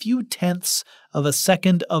to a few tenths of a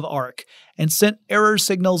second of arc and sent error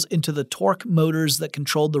signals into the torque motors that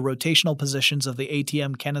controlled the rotational positions of the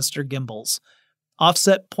ATM canister gimbals.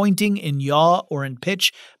 Offset pointing in yaw or in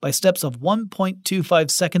pitch by steps of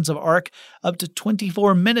 1.25 seconds of arc up to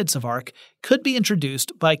 24 minutes of arc could be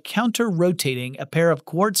introduced by counter-rotating a pair of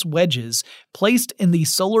quartz wedges placed in the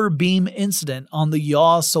solar beam incident on the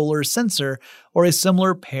yaw solar sensor or a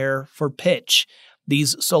similar pair for pitch.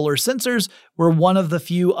 These solar sensors were one of the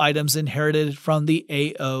few items inherited from the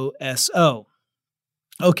AOSO."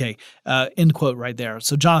 Okay, end quote right there.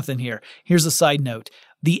 So Jonathan here. Here's a side note.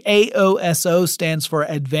 The AOSO stands for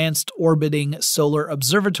Advanced Orbiting Solar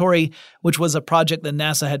Observatory, which was a project that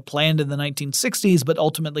NASA had planned in the 1960s but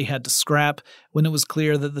ultimately had to scrap when it was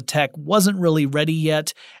clear that the tech wasn't really ready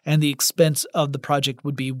yet and the expense of the project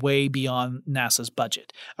would be way beyond NASA's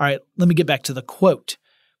budget. All right, let me get back to the quote.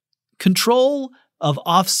 "Control of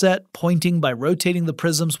offset pointing by rotating the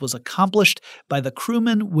prisms was accomplished by the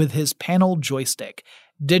crewman with his panel joystick.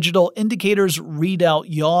 Digital indicators read out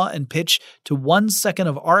yaw and pitch to 1 second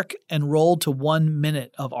of arc and roll to 1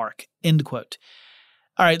 minute of arc." End quote.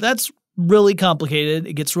 All right, that's really complicated.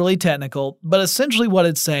 It gets really technical, but essentially what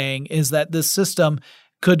it's saying is that this system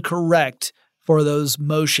could correct for those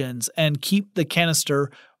motions and keep the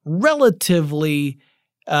canister relatively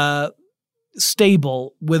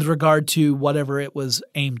stable with regard to whatever it was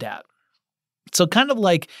aimed at. So kind of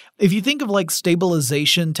like, if you think of like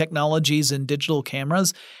stabilization technologies in digital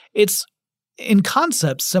cameras, it's in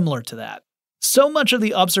concept similar to that. So much of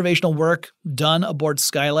the observational work done aboard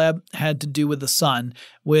Skylab had to do with the sun,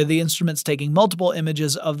 with the instruments taking multiple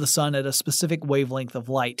images of the sun at a specific wavelength of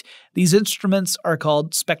light. These instruments are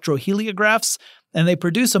called spectroheliographs, and they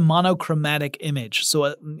produce a monochromatic image, so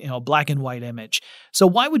a black and white image. So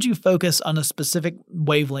why would you focus on a specific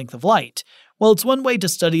wavelength of light? Well, it's one way to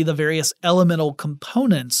study the various elemental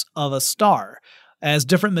components of a star, as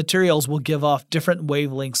different materials will give off different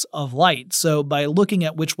wavelengths of light. So by looking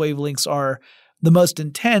at which wavelengths are the most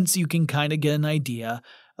intense, you can kind of get an idea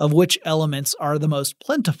of which elements are the most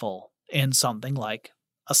plentiful in something like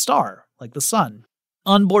a star, like the sun.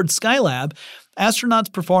 On board Skylab,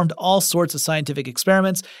 astronauts performed all sorts of scientific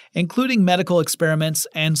experiments, including medical experiments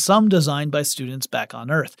and some designed by students back on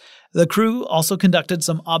Earth. The crew also conducted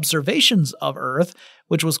some observations of Earth,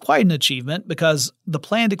 which was quite an achievement because the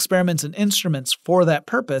planned experiments and instruments for that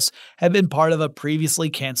purpose had been part of a previously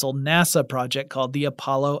canceled NASA project called the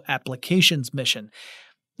Apollo Applications Mission.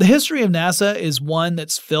 The history of NASA is one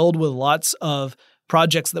that's filled with lots of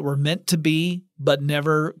projects that were meant to be but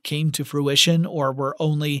never came to fruition or were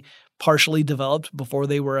only partially developed before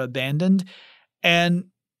they were abandoned. And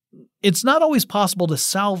it's not always possible to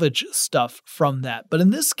salvage stuff from that. But in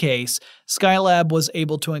this case, Skylab was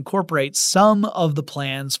able to incorporate some of the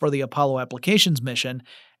plans for the Apollo Applications Mission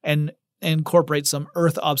and incorporate some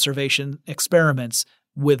Earth observation experiments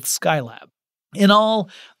with Skylab. In all,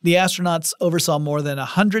 the astronauts oversaw more than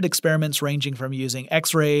 100 experiments ranging from using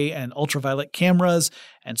X-ray and ultraviolet cameras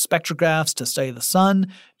and spectrographs to study the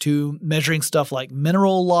sun, to measuring stuff like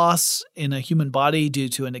mineral loss in a human body due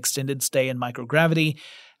to an extended stay in microgravity.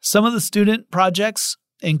 Some of the student projects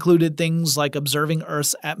included things like observing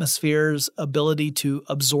Earth's atmosphere's ability to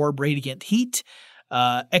absorb radiant heat,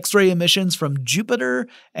 X-ray emissions from Jupiter,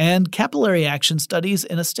 and capillary action studies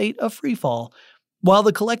in a state of freefall. While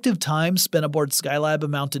the collective time spent aboard Skylab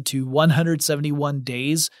amounted to 171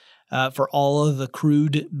 days for all of the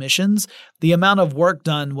crewed missions, the amount of work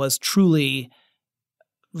done was truly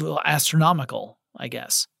astronomical, I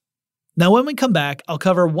guess. Now, when we come back, I'll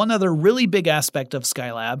cover one other really big aspect of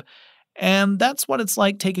Skylab, and that's what it's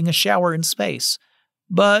like taking a shower in space.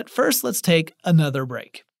 But first, let's take another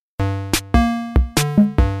break.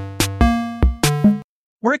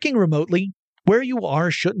 Working remotely, where you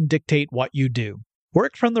are shouldn't dictate what you do.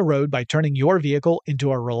 Work from the road by turning your vehicle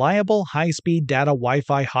into a reliable high-speed data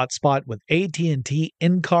Wi-Fi hotspot with AT&T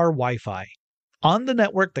in-car Wi-Fi. On the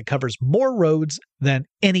network that covers more roads than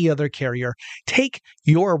any other carrier, take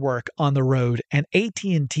your work on the road and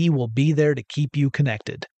AT&T will be there to keep you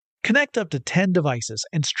connected. Connect up to 10 devices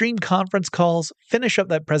and stream conference calls, finish up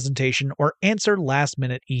that presentation, or answer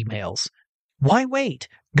last-minute emails. Why wait?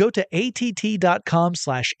 Go to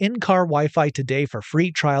att.com/in-car Wi-Fi today for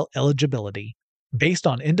free trial eligibility. Based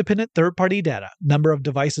on independent third-party data, number of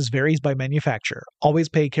devices varies by manufacturer. Always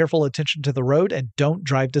pay careful attention to the road and don't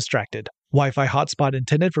drive distracted. Wi-Fi hotspot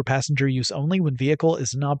intended for passenger use only when vehicle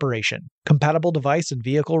is in operation. Compatible device and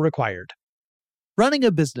vehicle required. Running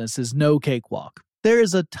a business is no cakewalk. There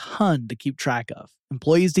is a ton to keep track of.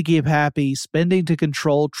 Employees to keep happy, spending to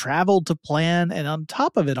control, travel to plan, and on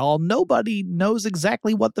top of it all, nobody knows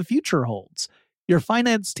exactly what the future holds. Your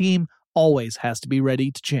finance team always has to be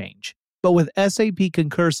ready to change. But with SAP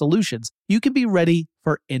Concur Solutions, you can be ready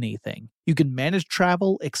for anything. You can manage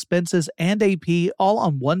travel, expenses, and AP all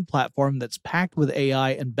on one platform that's packed with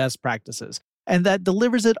AI and best practices, and that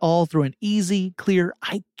delivers it all through an easy, clear,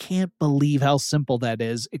 I can't believe how simple that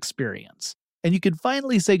is experience. And you can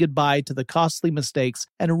finally say goodbye to the costly mistakes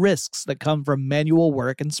and risks that come from manual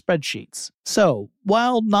work and spreadsheets. So,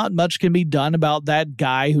 while not much can be done about that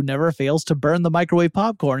guy who never fails to burn the microwave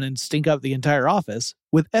popcorn and stink up the entire office,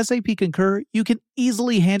 with SAP Concur, you can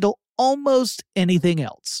easily handle almost anything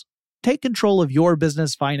else. Take control of your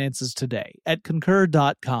business finances today at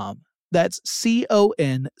concur.com. That's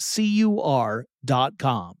CONCUR.com.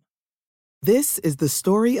 This is the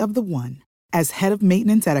story of the one. As head of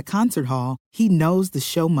maintenance at a concert hall, he knows the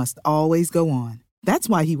show must always go on. That's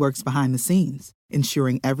why he works behind the scenes,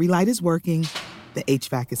 ensuring every light is working, the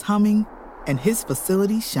HVAC is humming, and his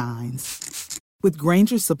facility shines. With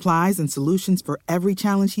Grainger's supplies and solutions for every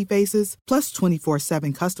challenge he faces, plus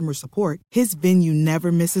 24/7 customer support, his venue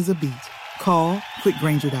never misses a beat. Call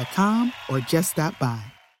quickgrainger.com or just stop by.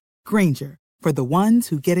 Grainger, for the ones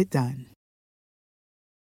who get it done.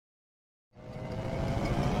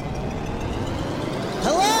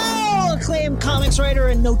 Hello, acclaimed comics writer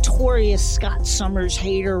and notorious Scott Summers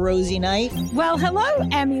hater, Rosie Knight. Well, hello,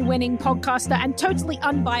 Emmy-winning podcaster and totally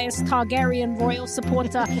unbiased Targaryen royal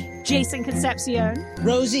supporter, Jason Concepcion.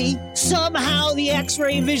 Rosie, somehow the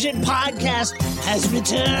X-Ray Vision podcast has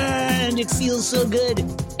returned. It feels so good.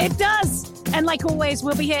 It does. And like always,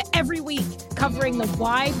 we'll be here every week covering the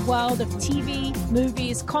wide world of TV,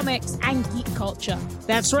 movies, comics, and geek culture.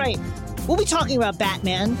 That's right. We'll be talking about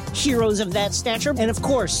Batman, heroes of that stature, and of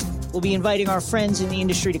course, we'll be inviting our friends in the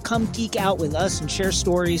industry to come geek out with us and share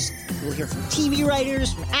stories. We'll hear from TV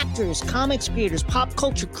writers, from actors, comics creators, pop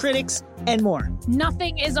culture critics, and more.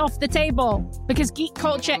 Nothing is off the table because geek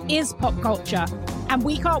culture is pop culture, and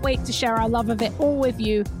we can't wait to share our love of it all with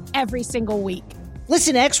you every single week.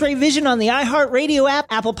 Listen to X-Ray Vision on the iHeartRadio app,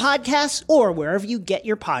 Apple Podcasts, or wherever you get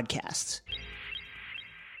your podcasts.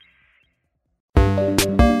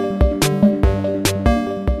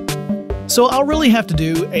 So I'll really have to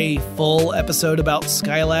do a full episode about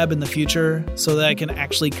Skylab in the future so that I can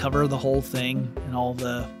actually cover the whole thing and all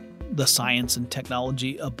the science and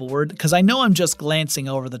technology aboard, because I know I'm just glancing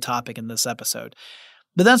over the topic in this episode.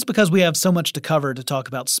 But that's because we have so much to cover to talk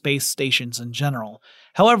about space stations in general.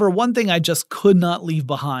 However, one thing I just could not leave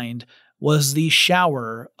behind was the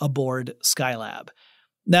shower aboard Skylab.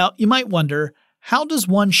 Now, you might wonder, how does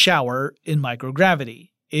one shower in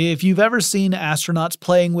microgravity? If you've ever seen astronauts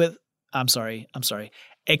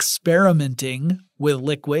experimenting with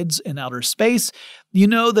liquids in outer space, you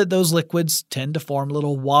know that those liquids tend to form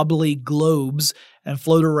little wobbly globes and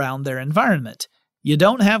float around their environment. You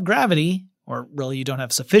don't have gravity, or really you don't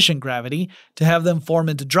have sufficient gravity, to have them form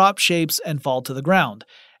into drop shapes and fall to the ground.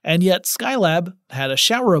 And yet Skylab had a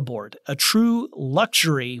shower aboard, a true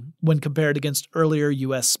luxury when compared against earlier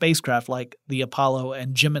U.S. spacecraft like the Apollo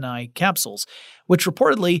and Gemini capsules, which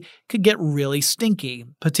reportedly could get really stinky,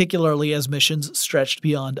 particularly as missions stretched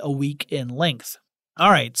beyond a week in length. All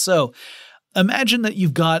right, so imagine that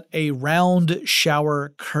you've got a round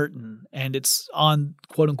shower curtain and it's on,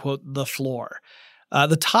 quote-unquote, the floor.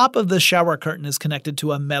 The top of the shower curtain is connected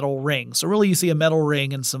to a metal ring. So really you see a metal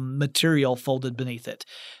ring and some material folded beneath it.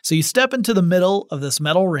 So you step into the middle of this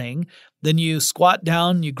metal ring, then you squat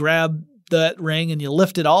down, you grab that ring and you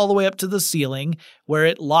lift it all the way up to the ceiling where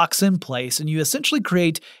it locks in place and you essentially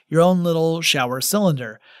create your own little shower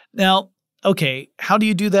cylinder. Now, okay, how do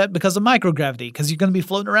you do that? Because of microgravity, because you're going to be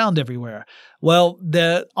floating around everywhere. Well,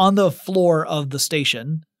 on the floor of the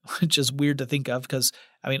station, which is weird to think of because,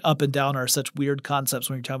 up and down are such weird concepts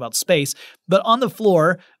when you're talking about space. But on the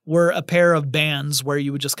floor were a pair of bands where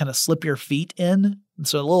you would just kind of slip your feet in.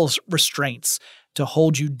 So little restraints to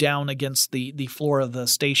hold you down against the floor of the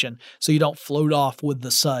station so you don't float off with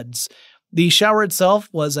the suds. The shower itself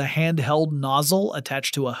was a handheld nozzle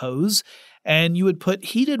attached to a hose, and you would put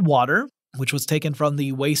heated water, which was taken from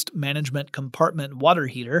the waste management compartment water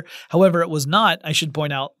heater. However, it was not, I should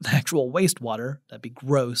point out, actual wastewater. That'd be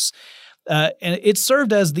gross. And it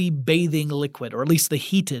served as the bathing liquid, or at least the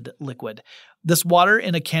heated liquid. This water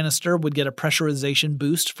in a canister would get a pressurization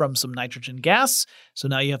boost from some nitrogen gas. So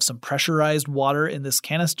now you have some pressurized water in this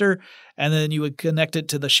canister, and then you would connect it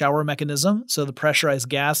to the shower mechanism. So the pressurized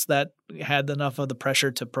gas that had enough of the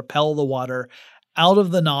pressure to propel the water out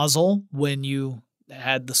of the nozzle when you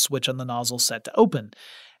had the switch on the nozzle set to open.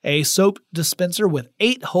 A soap dispenser with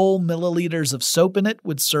 8 whole milliliters of soap in it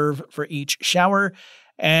would serve for each shower.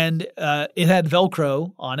 And it had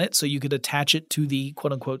Velcro on it, so you could attach it to the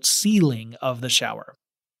quote-unquote ceiling of the shower.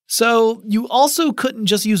 So you also couldn't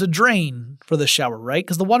just use a drain for the shower, right?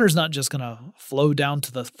 Because the water's not just going to flow down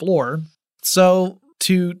to the floor. So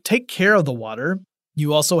to take care of the water,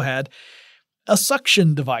 you also had a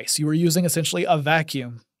suction device. You were using essentially a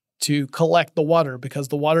vacuum to collect the water because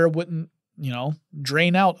the water wouldn't,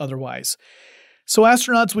 drain out otherwise. So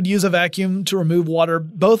astronauts would use a vacuum to remove water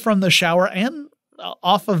both from the shower and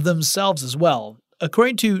off of themselves as well.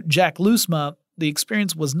 According to Jack Loosma, the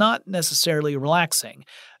experience was not necessarily relaxing.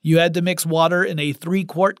 You had to mix water in a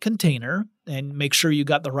 3-quart container and make sure you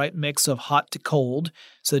got the right mix of hot to cold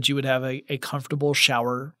so that you would have a comfortable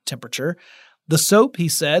shower temperature. The soap, he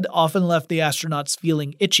said, often left the astronauts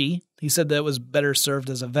feeling itchy. He said that it was better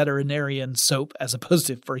served as a veterinarian soap as opposed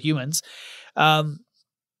to for humans.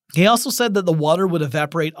 He also said that the water would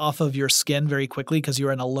evaporate off of your skin very quickly because you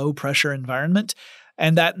were in a low-pressure environment,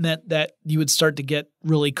 and that meant that you would start to get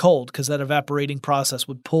really cold because that evaporating process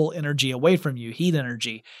would pull energy away from you, heat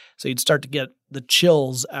energy, so you'd start to get the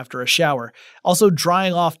chills after a shower. Also,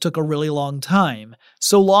 drying off took a really long time,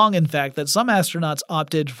 so long, in fact, that some astronauts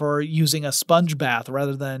opted for using a sponge bath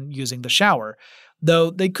rather than using the shower,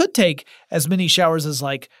 though they could take as many showers as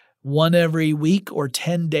like one every week or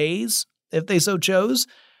 10 days if they so chose.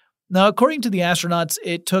 Now, according to the astronauts,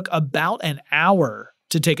 it took about an hour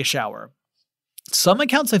to take a shower. Some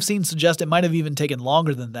accounts I've seen suggest it might have even taken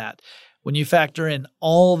longer than that when you factor in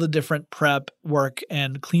all the different prep work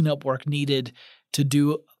and cleanup work needed to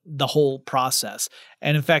do the whole process.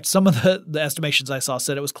 And in fact, some of the estimations I saw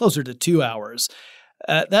said it was closer to 2 hours.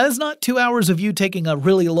 That is not 2 hours of you taking a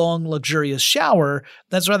really long, luxurious shower.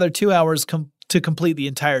 That's rather 2 hours to complete the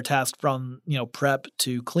entire task from, prep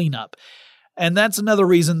to cleanup. And that's another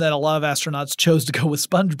reason that a lot of astronauts chose to go with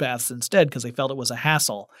sponge baths instead, because they felt it was a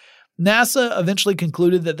hassle. NASA eventually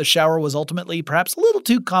concluded that the shower was ultimately perhaps a little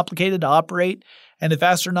too complicated to operate, and if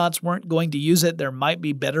astronauts weren't going to use it, there might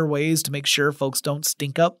be better ways to make sure folks don't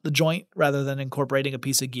stink up the joint rather than incorporating a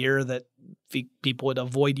piece of gear that people would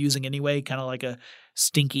avoid using anyway, kind of like a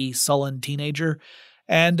stinky, sullen teenager.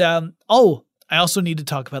 And, I also need to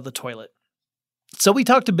talk about the toilet. So we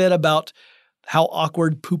talked a bit about how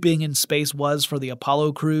awkward pooping in space was for the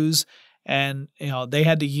Apollo crews. And, they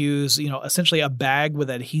had to use, essentially a bag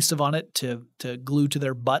with adhesive on it to glue to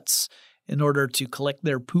their butts in order to collect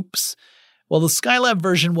their poops. Well, the Skylab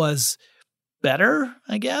version was better,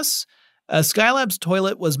 I guess. Skylab's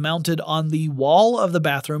toilet was mounted on the wall of the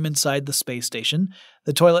bathroom inside the space station.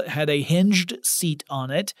 The toilet had a hinged seat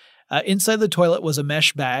on it. Inside the toilet was a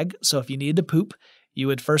mesh bag, so if you needed to poop, you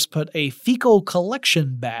would first put a fecal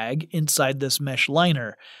collection bag inside this mesh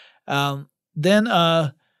liner. Let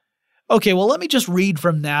me just read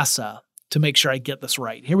from NASA to make sure I get this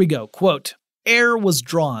right. Here we go. Quote, "Air was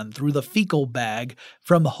drawn through the fecal bag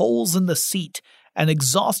from holes in the seat and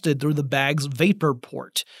exhausted through the bag's vapor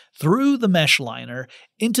port, through the mesh liner,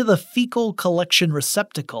 into the fecal collection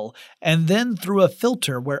receptacle, and then through a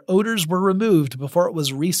filter where odors were removed before it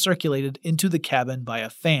was recirculated into the cabin by a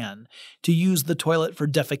fan. To use the toilet for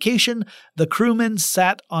defecation, the crewman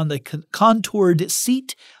sat on the contoured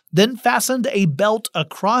seat, then fastened a belt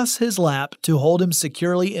across his lap to hold him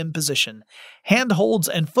securely in position. Handholds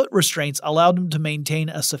and foot restraints allowed him to maintain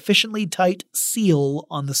a sufficiently tight seal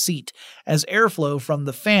on the seat, as airflow from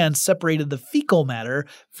the fan separated the fecal matter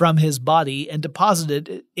from his body and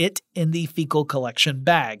deposited it in the fecal collection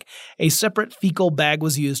bag. A separate fecal bag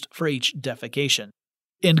was used for each defecation."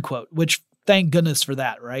 End quote, which thank goodness for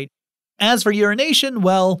that, right? As for urination,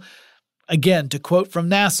 well, again, to quote from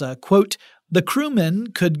NASA, quote, The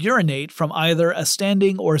crewmen could urinate from either a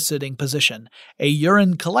standing or sitting position. A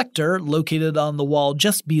urine collector, located on the wall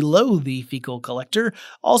just below the fecal collector,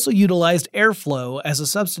 also utilized airflow as a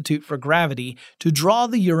substitute for gravity to draw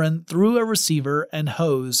the urine through a receiver and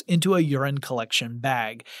hose into a urine collection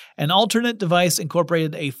bag. An alternate device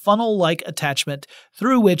incorporated a funnel-like attachment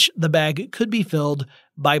through which the bag could be filled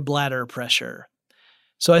by bladder pressure.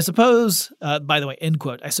 So I suppose, by the way, end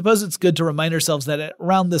quote, I suppose it's good to remind ourselves that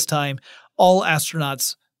around this time, all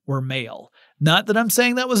astronauts were male. Not that I'm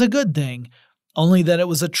saying that was a good thing, only that it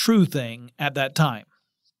was a true thing at that time.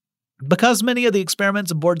 Because many of the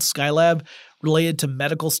experiments aboard Skylab related to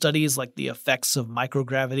medical studies like the effects of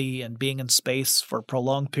microgravity and being in space for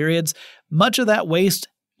prolonged periods, much of that waste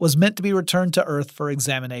was meant to be returned to Earth for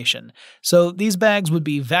examination. So these bags would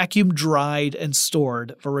be vacuum dried and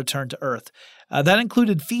stored for return to Earth. That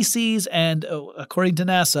included feces and, according to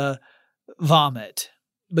NASA, vomit,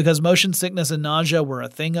 because motion sickness and nausea were a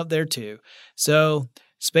thing up there too. So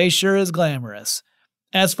space sure is glamorous.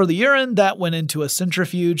 As for the urine, that went into a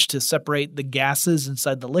centrifuge to separate the gases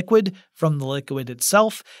inside the liquid from the liquid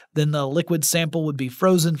itself. Then the liquid sample would be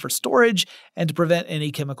frozen for storage and to prevent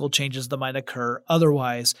any chemical changes that might occur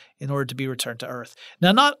otherwise in order to be returned to Earth.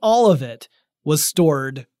 Now, not all of it was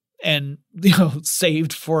stored and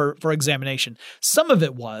saved for examination. Some of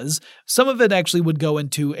it was. Some of it actually would go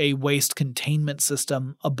into a waste containment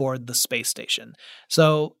system aboard the space station.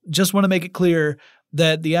 So just want to make it clear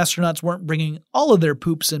that the astronauts weren't bringing all of their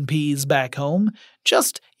poops and pees back home,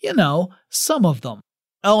 just, some of them.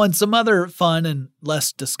 Oh, and some other fun and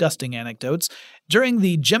less disgusting anecdotes. During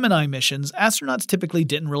the Gemini missions, astronauts typically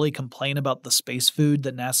didn't really complain about the space food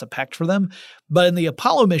that NASA packed for them, but in the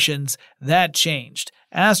Apollo missions, that changed.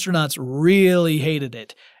 Astronauts really hated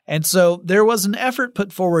it. And so there was an effort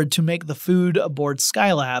put forward to make the food aboard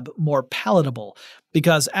Skylab more palatable,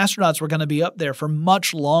 because astronauts were going to be up there for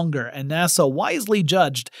much longer, and NASA wisely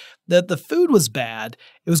judged that the food was bad,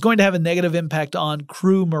 it was going to have a negative impact on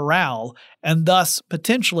crew morale, and thus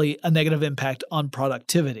potentially a negative impact on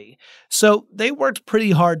productivity. So they worked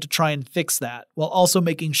pretty hard to try and fix that, while also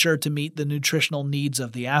making sure to meet the nutritional needs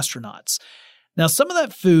of the astronauts. Now, some of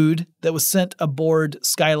that food that was sent aboard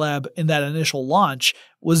Skylab in that initial launch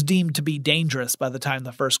was deemed to be dangerous by the time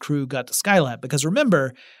the first crew got to Skylab, because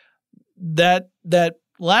remember, that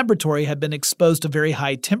laboratory had been exposed to very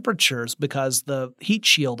high temperatures because the heat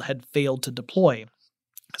shield had failed to deploy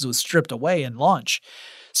because it was stripped away in launch.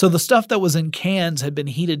 So the stuff that was in cans had been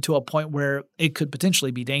heated to a point where it could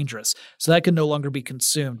potentially be dangerous. So that could no longer be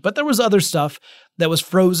consumed. But there was other stuff that was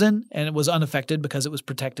frozen and it was unaffected because it was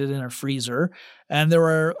protected in a freezer. And there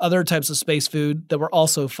were other types of space food that were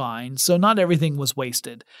also fine. So not everything was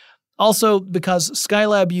wasted. Also, because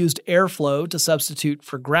Skylab used airflow to substitute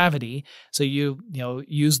for gravity, so you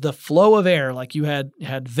use the flow of air, like you had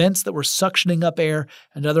vents that were suctioning up air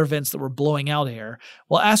and other vents that were blowing out air.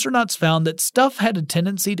 Well, astronauts found that stuff had a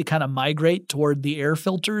tendency to kind of migrate toward the air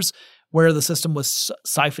filters, where the system was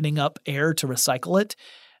siphoning up air to recycle it.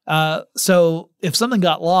 So if something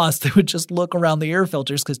got lost, they would just look around the air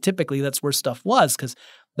filters, because typically that's where stuff was, because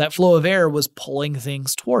that flow of air was pulling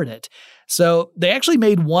things toward it. So they actually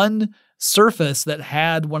made one surface that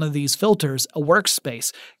had one of these filters a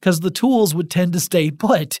workspace, because the tools would tend to stay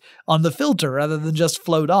put on the filter rather than just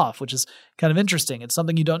float off, which is kind of interesting. It's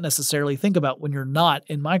something you don't necessarily think about when you're not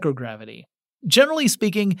in microgravity. Generally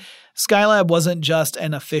speaking, Skylab wasn't just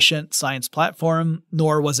an efficient science platform,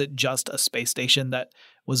 nor was it just a space station that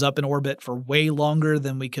was up in orbit for way longer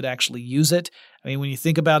than we could actually use it. I mean, when you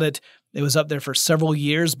think about it, it was up there for several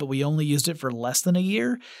years, but we only used it for less than a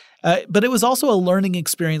year. But it was also a learning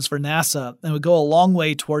experience for NASA and would go a long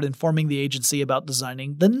way toward informing the agency about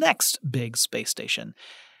designing the next big space station.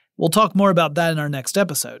 We'll talk more about that in our next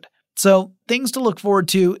episode. So, things to look forward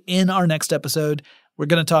to in our next episode. We're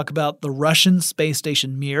going to talk about the Russian space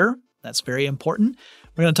station Mir. That's very important.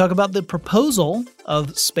 We're going to talk about the proposal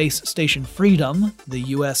of Space Station Freedom, the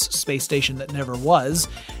U.S. space station that never was,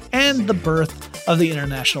 and the birth of the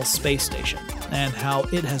International Space Station and how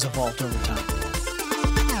it has evolved over time.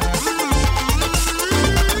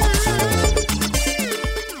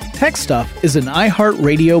 Tech Stuff is an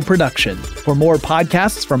iHeartRadio production. For more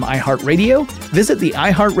podcasts from iHeartRadio, visit the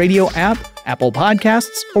iHeartRadio app, Apple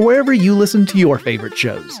Podcasts, or wherever you listen to your favorite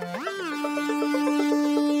shows.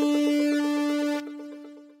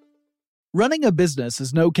 Running a business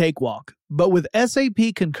is no cakewalk, but with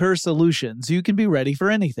SAP Concur Solutions, you can be ready for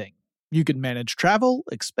anything. You can manage travel,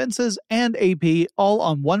 expenses, and AP all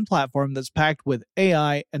on one platform that's packed with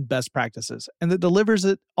AI and best practices, and that delivers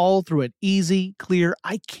it all through an easy, clear,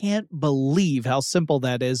 I can't believe how simple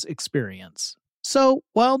that is experience. So,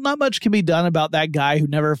 while not much can be done about that guy who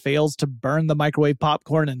never fails to burn the microwave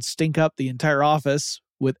popcorn and stink up the entire office,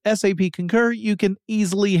 with SAP Concur, you can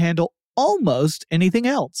easily handle almost anything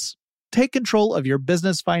else. Take control of your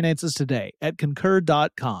business finances today at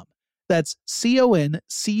Concur.com. That's CONCUR.com.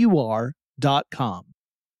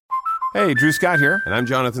 Hey, Drew Scott here, and I'm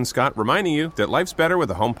Jonathan Scott, reminding you that life's better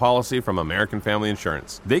with a home policy from American Family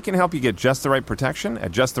Insurance. They can help you get just the right protection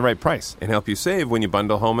at just the right price and help you save when you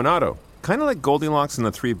bundle home and auto. Kind of like Goldilocks and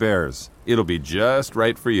the Three Bears. It'll be just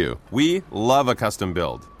right for you. We love a custom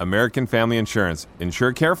build. American Family Insurance.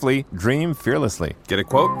 Insure carefully, dream fearlessly. Get a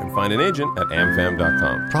quote and find an agent at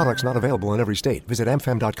amfam.com. Products not available in every state. Visit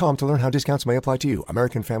amfam.com to learn how discounts may apply to you.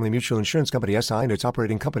 American Family Mutual Insurance Company, SI, and its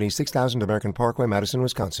operating company, 6000 American Parkway, Madison,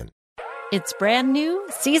 Wisconsin. It's brand new,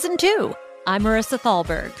 Season 2. I'm Marissa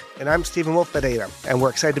Thalberg. And I'm Stephen Wolf-Bedeta. And we're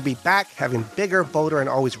excited to be back having bigger, bolder, and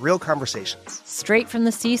always real conversations. Straight from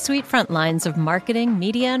the C-suite front lines of marketing,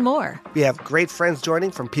 media, and more. We have great friends joining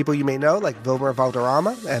from people you may know, like Wilmer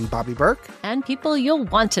Valderrama and Bobby Burke. And people you'll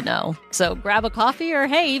want to know. So grab a coffee or,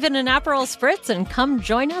 hey, even an Aperol Spritz and come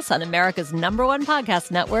join us on America's #1 podcast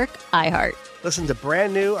network, iHeart. Listen to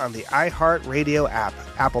Brand New on the iHeart Radio app,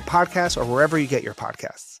 Apple Podcasts, or wherever you get your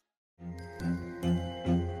podcasts.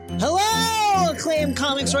 Hello, acclaimed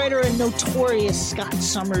comics writer and notorious Scott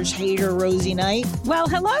Summers hater, Rosie Knight. Well,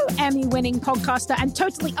 hello, Emmy-winning podcaster and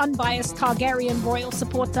totally unbiased Targaryen royal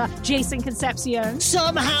supporter, Jason Concepcion.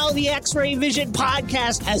 Somehow the X-Ray Vision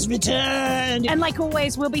podcast has returned. And like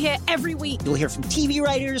always, we'll be here every week. You'll hear from TV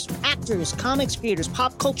writers, actors, comics creators,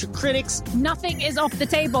 pop culture critics. Nothing is off the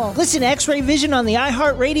table. Listen to X-Ray Vision on the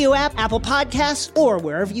iHeart Radio app, Apple Podcasts, or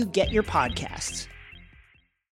wherever you get your podcasts.